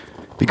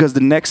 because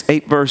the next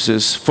 8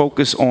 verses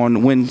focus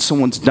on when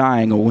someone's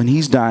dying or when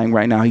he's dying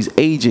right now. He's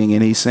aging,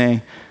 and he's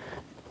saying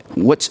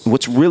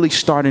what's really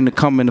starting to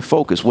come into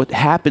focus. What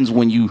happens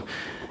when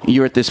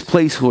you're at this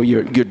place where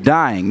you're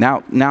dying.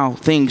 Now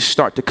things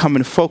start to come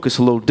into focus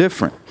a little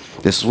different.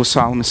 This is what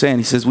Solomon's saying.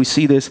 He says we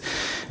see this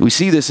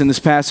in this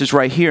passage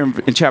right here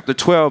in chapter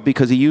 12,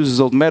 because he uses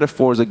those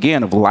metaphors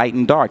again of light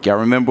and dark. Y'all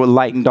remember what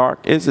light and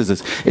dark is?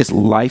 It's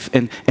life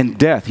and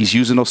death. He's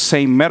using those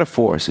same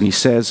metaphors. And he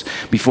says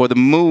before the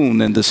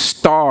moon and the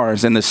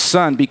stars and the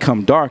sun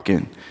become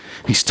darkened.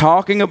 He's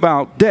talking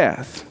about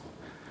death.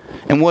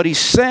 And what he's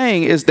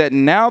saying is that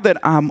now that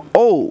I'm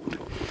old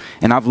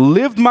and I've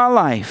lived my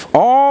life,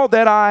 all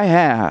that I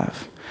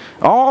have,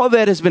 all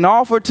that has been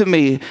offered to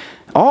me,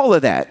 all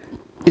of that,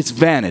 it's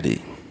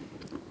vanity.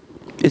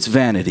 It's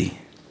vanity.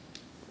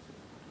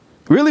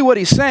 Really what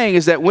he's saying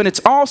is that when it's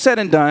all said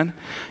and done,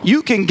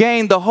 you can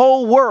gain the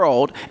whole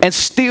world and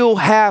still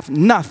have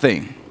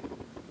nothing.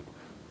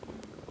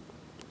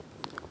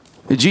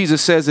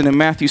 Jesus says it in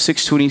Matthew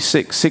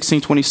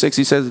 16:26,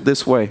 he says it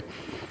this way.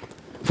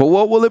 For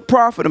what will it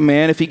profit a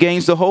man if he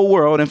gains the whole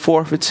world and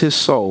forfeits his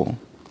soul?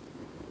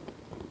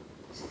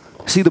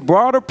 See, the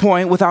broader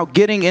point, without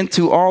getting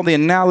into all the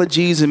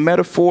analogies and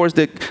metaphors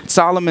that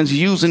Solomon's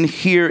using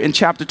here in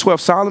chapter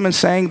 12, Solomon's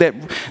saying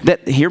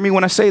that hear me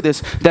when I say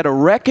this, that a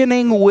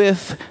reckoning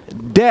with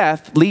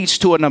death leads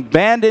to an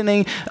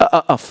abandoning,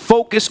 a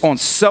focus on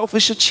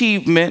selfish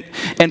achievement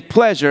and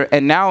pleasure,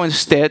 and now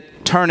instead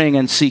turning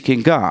and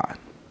seeking God.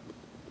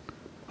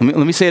 Let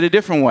me say it a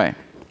different way.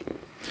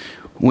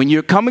 When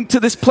you're coming to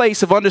this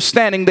place of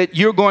understanding that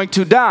you're going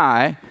to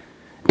die,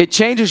 it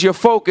changes your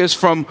focus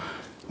from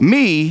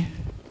me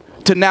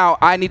to now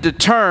I need to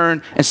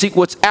turn and seek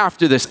what's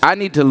after this. I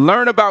need to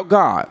learn about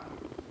God.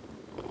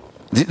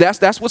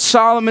 That's what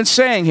Solomon's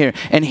saying here.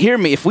 And hear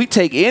me, if we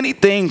take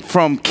anything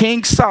from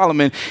King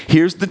Solomon,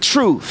 here's the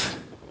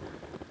truth.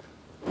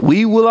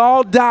 We will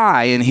all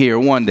die in here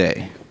one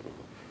day.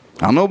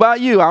 I don't know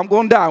about you, I'm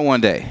going to die one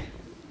day.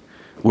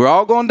 We're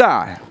all going to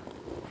die.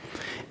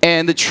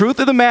 And the truth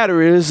of the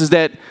matter is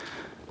that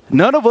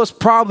none of us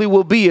probably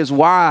will be as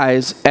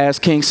wise as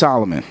King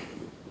Solomon.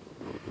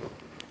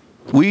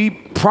 We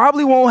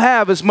probably won't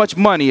have as much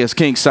money as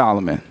King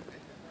Solomon.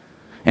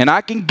 And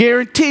I can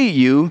guarantee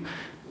you,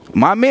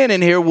 my men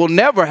in here will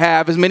never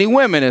have as many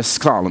women as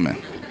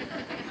Solomon.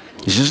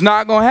 It's just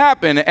not going to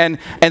happen.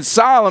 And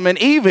Solomon,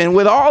 even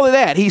with all of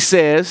that, he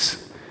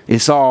says,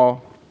 it's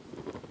all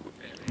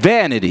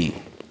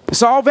vanity.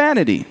 It's all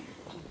vanity.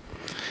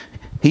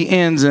 He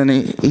ends and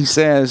he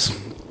says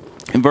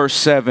in verse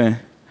 7,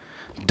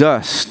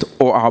 dust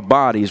or our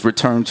bodies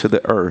return to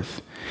the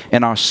earth,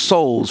 and our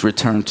souls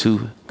return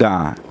to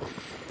God.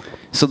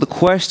 So the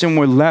question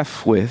we're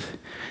left with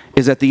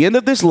is, at the end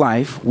of this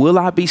life, will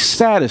I be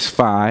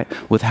satisfied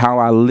with how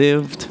I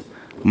lived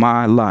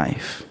my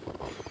life?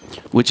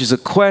 Which is a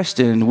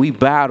question we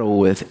battle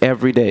with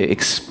every day,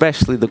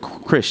 especially the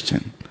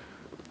Christian.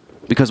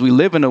 Because we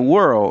live in a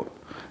world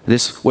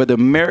where the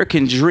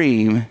American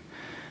dream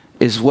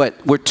is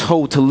what we're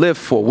told to live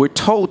for. We're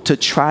told to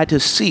try to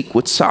seek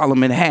what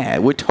Solomon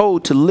had. We're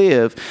told to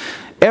live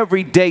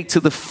every day to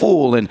the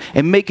full and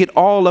make it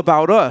all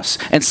about us.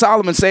 And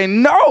Solomon's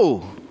saying,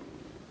 no,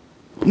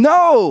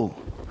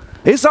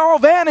 it's all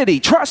vanity.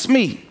 Trust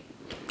me.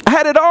 I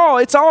had it all.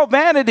 It's all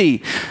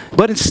vanity.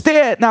 But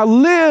instead, now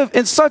live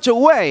in such a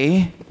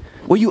way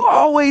where you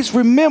always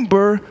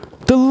remember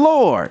the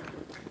Lord.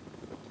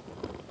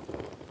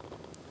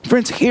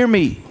 Friends, hear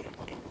me.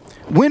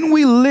 When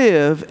we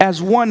live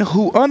as one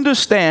who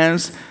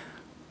understands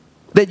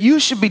that you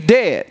should be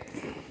dead,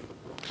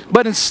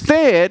 but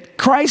instead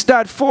Christ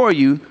died for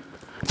you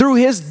through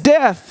his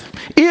death,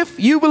 if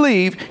you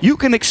believe, you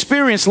can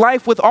experience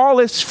life with all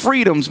its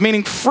freedoms,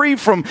 meaning free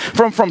from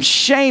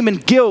shame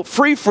and guilt,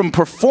 free from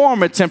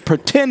performance and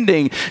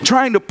pretending,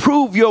 trying to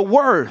prove your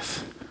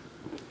worth.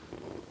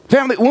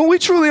 Family, when we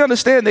truly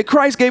understand that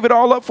Christ gave it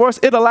all up for us,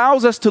 it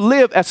allows us to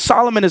live as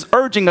Solomon is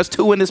urging us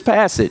to in this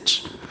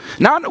passage.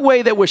 Not in a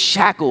way that we're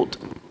shackled.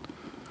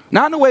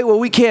 Not in a way where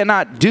we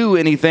cannot do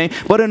anything,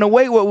 but in a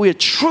way where we're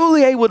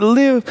truly able to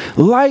live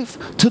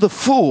life to the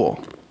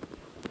full.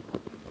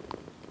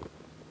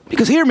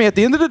 Because hear me, at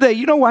the end of the day,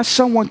 you know why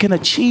someone can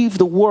achieve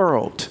the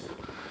world?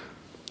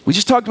 We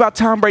just talked about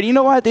Tom Brady. You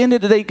know why at the end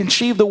of the day you can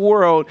achieve the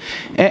world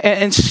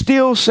and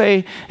still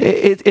say,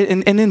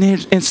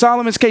 in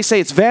Solomon's case, say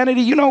it's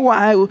vanity? You know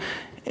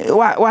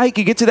why he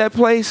could get to that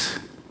place?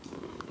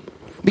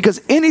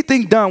 Because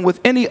anything done with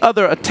any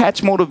other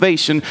attached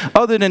motivation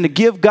other than to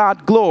give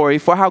God glory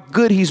for how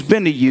good he's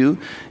been to you,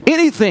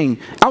 anything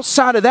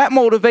outside of that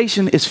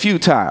motivation is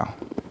futile.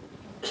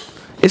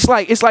 It's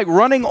like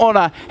running on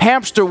a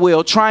hamster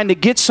wheel trying to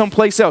get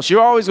someplace else.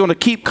 You're always going to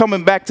keep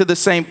coming back to the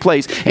same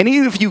place. And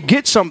even if you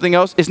get something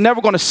else, it's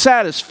never going to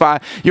satisfy.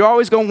 You're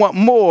always going to want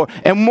more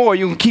and more.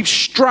 You can keep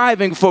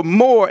striving for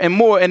more,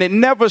 and it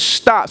never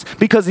stops.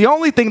 Because the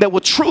only thing that will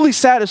truly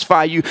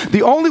satisfy you,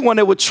 the only one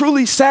that will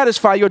truly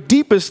satisfy your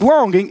deepest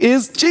longing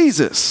is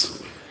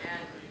Jesus.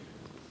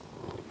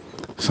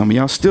 Some of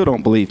y'all still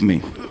don't believe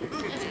me.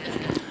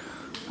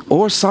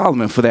 Or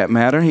Solomon, for that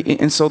matter.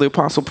 And so the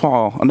Apostle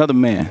Paul, another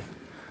man,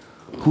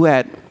 who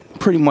had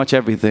pretty much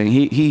everything.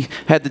 He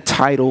had the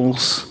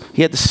titles,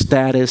 he had the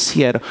status,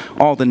 he had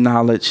all the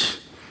knowledge.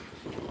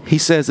 He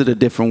says it a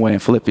different way in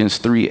Philippians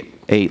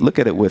 3:8. Look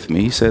at it with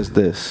me. He says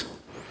this.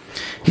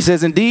 He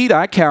says, "Indeed,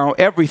 I count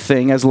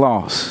everything as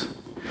loss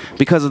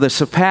because of the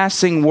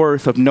surpassing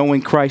worth of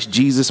knowing Christ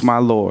Jesus my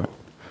Lord.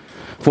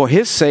 For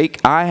his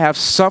sake, I have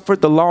suffered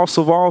the loss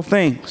of all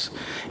things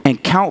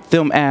and count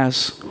them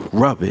as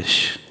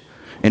rubbish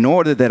in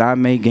order that I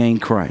may gain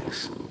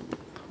Christ."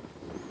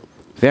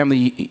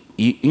 Family,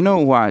 you know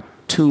why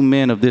two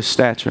men of this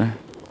stature,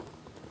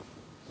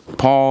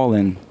 Paul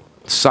and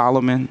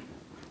Solomon,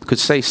 could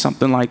say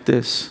something like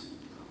this?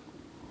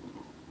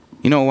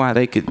 You know why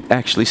they could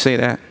actually say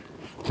that?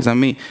 Because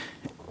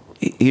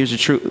here's the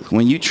truth.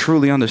 When you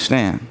truly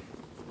understand,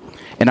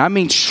 and I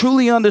mean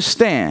truly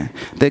understand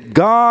that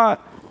God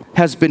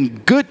has been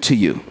good to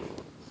you,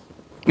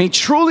 I mean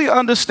truly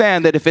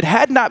understand that if it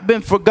had not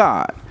been for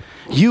God,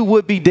 you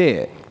would be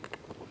dead.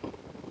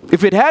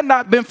 If it had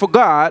not been for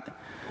God,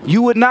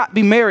 you would not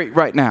be married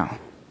right now.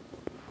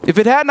 If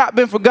it had not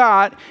been for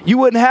God, you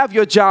wouldn't have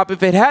your job.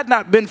 If it had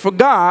not been for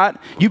God,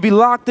 you'd be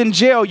locked in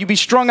jail. You'd be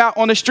strung out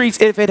on the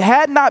streets. If it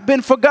had not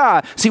been for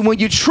God. See, when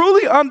you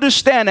truly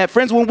understand that,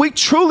 friends, when we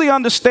truly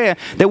understand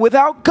that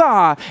without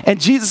God and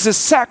Jesus'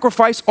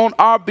 sacrifice on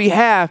our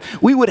behalf,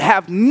 we would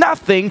have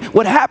nothing.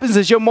 What happens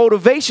is your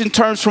motivation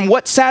turns from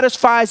what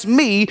satisfies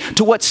me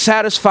to what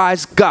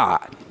satisfies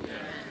God.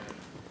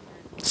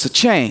 It's a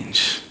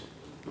change.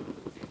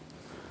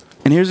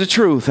 And here's the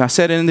truth. I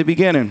said it in the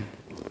beginning.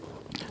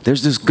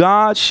 There's this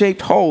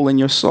God-shaped hole in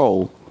your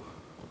soul.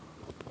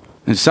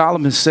 And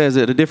Solomon says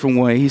it a different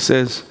way. He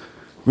says,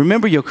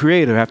 remember your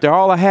Creator. After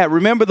all I had,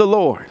 remember the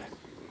Lord.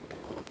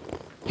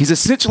 He's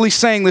essentially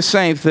saying the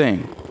same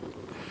thing.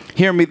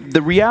 Hear me.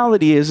 The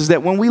reality is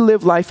that when we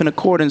live life in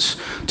accordance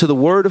to the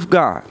Word of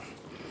God,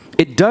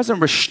 it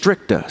doesn't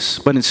restrict us,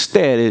 but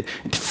instead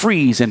it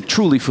frees and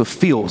truly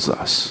fulfills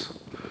us.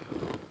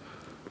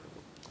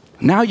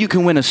 Now you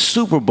can win a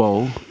Super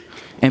Bowl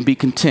and be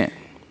content.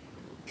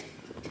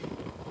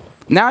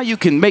 Now you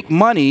can make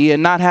money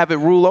and not have it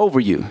rule over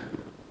you.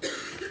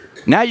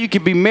 Now you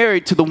can be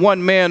married to the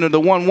one man or the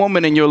one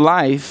woman in your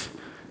life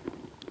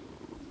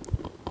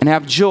and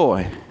have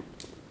joy,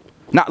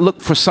 not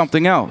look for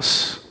something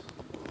else.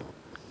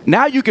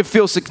 Now you can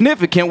feel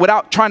significant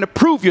without trying to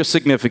prove your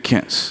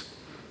significance.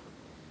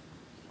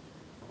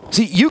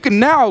 See, you can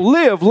now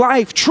live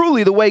life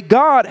truly the way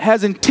God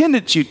has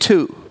intended you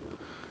to.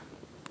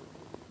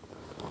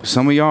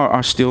 Some of y'all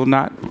are still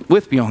not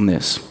with me on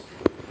this.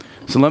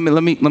 So let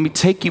me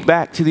take you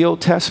back to the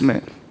Old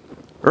Testament,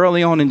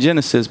 early on in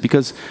Genesis,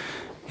 because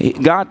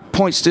God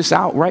points this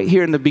out right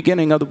here in the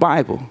beginning of the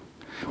Bible.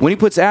 When he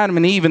puts Adam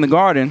and Eve in the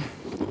garden,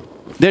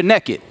 they're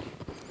naked.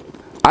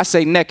 I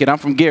say naked. I'm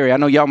from Gary. I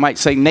know y'all might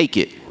say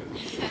naked.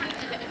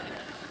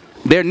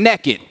 They're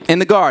naked in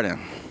the garden.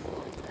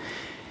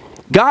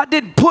 God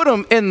didn't put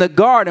them in the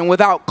garden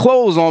without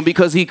clothes on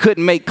because he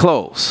couldn't make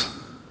clothes.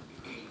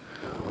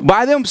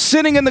 By them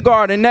sitting in the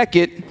garden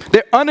naked,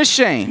 they're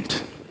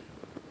unashamed.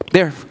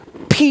 They're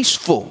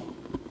peaceful.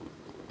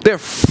 They're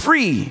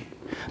free.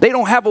 They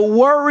don't have a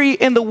worry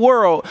in the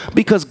world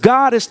because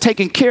God is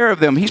taking care of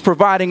them. He's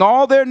providing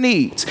all their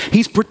needs.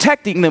 He's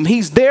protecting them.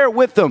 He's there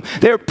with them.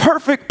 They're at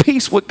perfect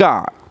peace with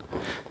God.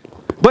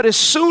 But as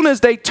soon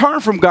as they turn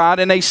from God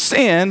and they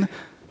sin,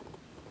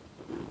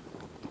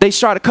 they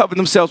try to cover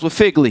themselves with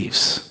fig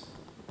leaves.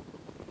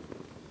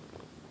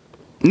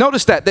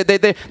 Notice that.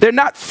 They're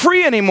not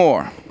free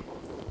anymore.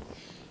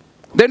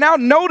 They're now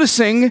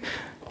noticing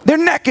their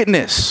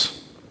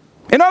nakedness.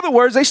 In other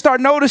words, they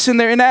start noticing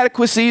their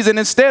inadequacies, and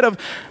instead of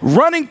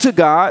running to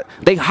God,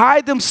 they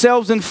hide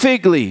themselves in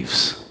fig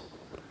leaves.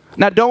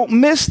 Now, don't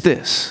miss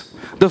this.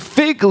 The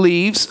fig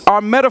leaves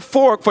are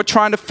metaphoric for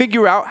trying to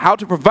figure out how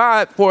to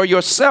provide for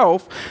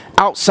yourself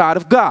outside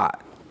of God.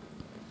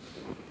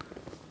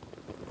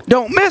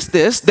 Don't miss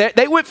this.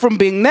 They went from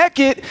being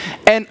naked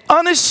and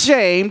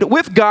unashamed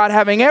with God,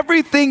 having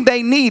everything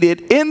they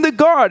needed in the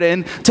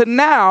garden, to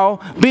now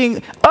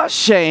being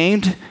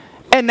ashamed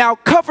and now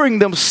covering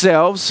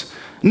themselves,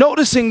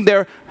 noticing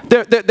their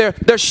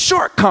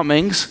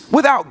shortcomings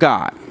without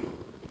God.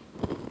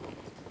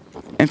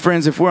 And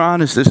friends, if we're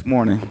honest this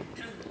morning,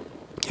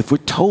 if we're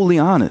totally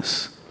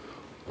honest,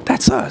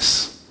 that's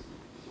us.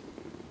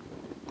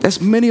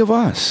 That's many of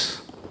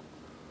us.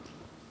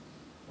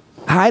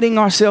 hiding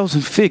ourselves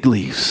in fig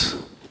leaves,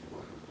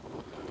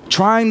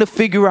 trying to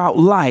figure out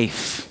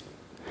life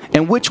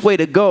and which way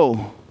to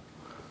go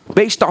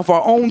based off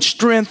our own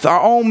strength,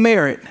 our own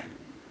merit,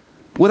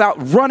 without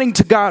running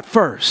to God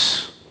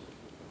first.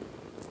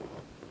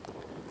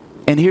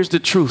 And here's the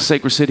truth,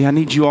 Sacred City. I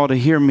need you all to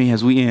hear me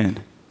as we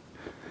end.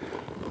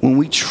 When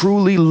we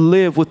truly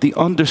live with the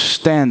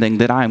understanding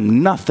that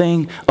I'm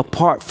nothing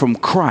apart from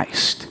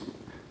Christ,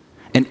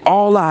 and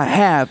all I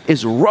have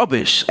is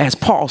rubbish, as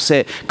Paul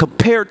said,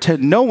 compared to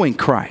knowing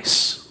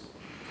Christ.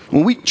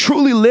 When we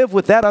truly live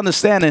with that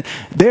understanding,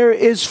 there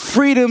is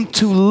freedom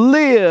to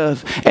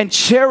live and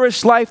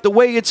cherish life the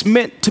way it's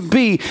meant to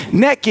be,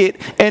 naked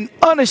and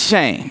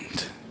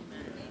unashamed.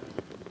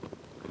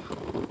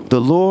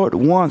 The Lord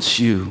wants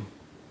you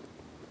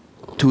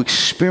to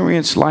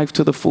experience life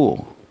to the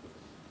full.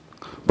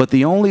 But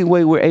the only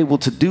way we're able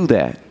to do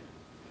that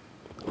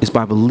is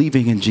by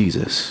believing in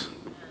Jesus.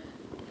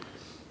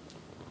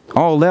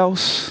 All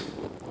else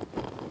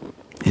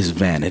is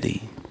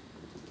vanity.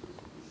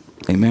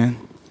 Amen.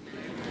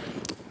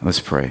 Let's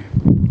pray.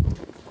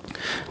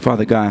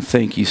 Father God,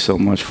 thank you so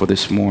much for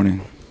this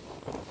morning.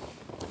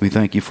 We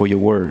thank you for your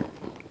word.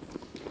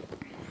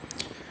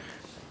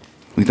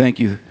 We thank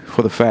you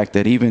for the fact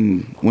that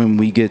even when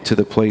we get to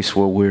the place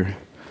where we're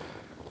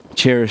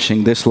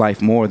cherishing this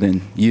life more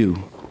than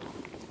you,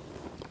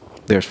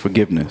 there's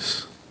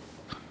forgiveness.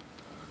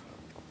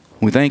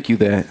 We thank you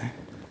that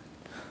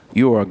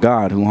you are a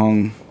God who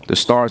hung the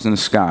stars in the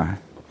sky,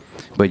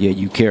 but yet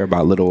you care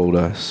about little old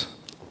us.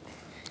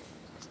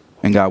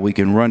 And God, we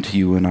can run to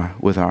you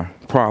with our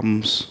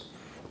problems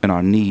and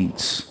our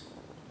needs.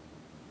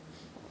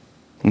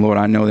 And Lord,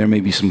 I know there may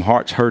be some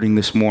hearts hurting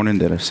this morning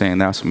that are saying,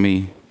 that's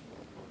me.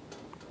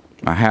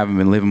 I haven't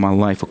been living my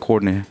life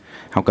according to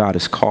how God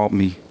has called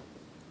me.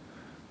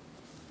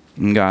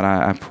 And God,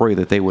 I pray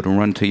that they would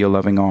run to your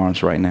loving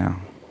arms right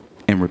now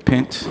and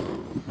repent,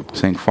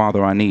 saying,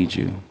 Father, I need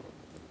you.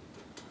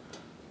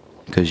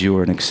 Because you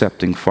are an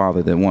accepting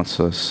Father that wants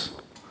us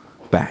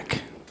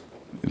back.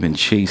 You've been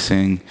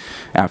chasing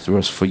after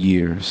us for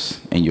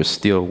years, and you're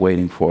still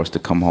waiting for us to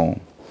come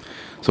home.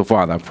 So,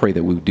 Father, I pray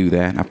that we would do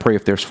that. I pray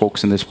if there's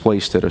folks in this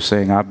place that are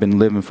saying, I've been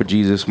living for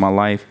Jesus my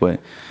life, but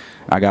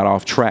I got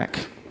off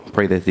track. I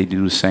pray that they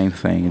do the same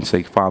thing and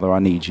say, Father, I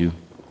need you,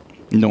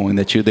 knowing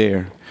that you're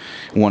there,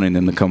 wanting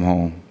them to come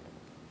home.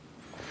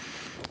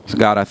 So,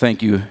 God, I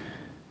thank you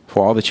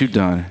for all that you've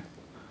done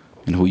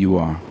and who you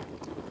are.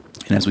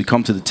 And as we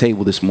come to the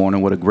table this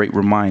morning, what a great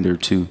reminder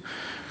to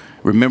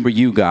remember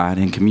you, God,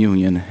 in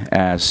communion,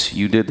 as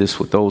you did this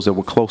with those that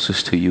were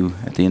closest to you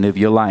at the end of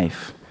your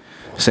life,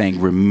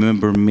 saying,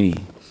 remember me.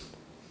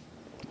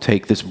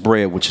 Take this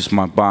bread, which is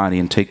my body,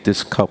 and take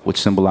this cup, which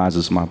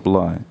symbolizes my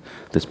blood,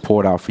 that's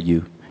poured out for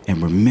you,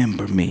 and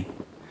remember me.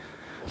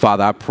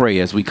 Father, I pray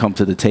as we come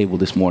to the table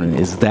this morning,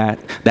 is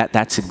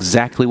that's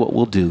exactly what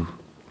we'll do.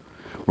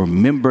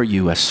 Remember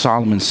you, as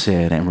Solomon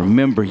said, and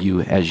remember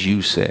you as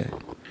you said.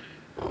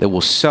 That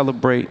we'll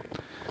celebrate,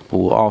 but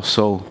we'll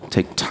also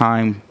take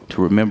time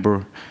to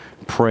remember,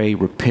 pray,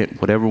 repent,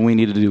 whatever we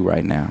need to do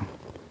right now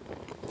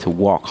to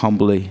walk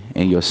humbly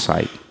in your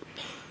sight.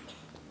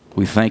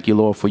 We thank you,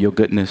 Lord, for your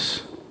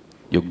goodness,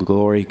 your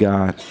glory,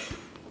 God.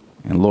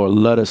 And Lord,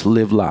 let us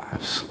live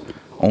lives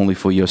only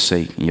for your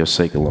sake and your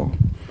sake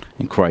alone.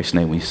 In Christ's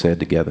name we said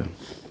together,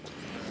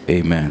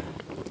 amen.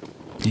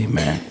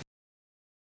 Amen.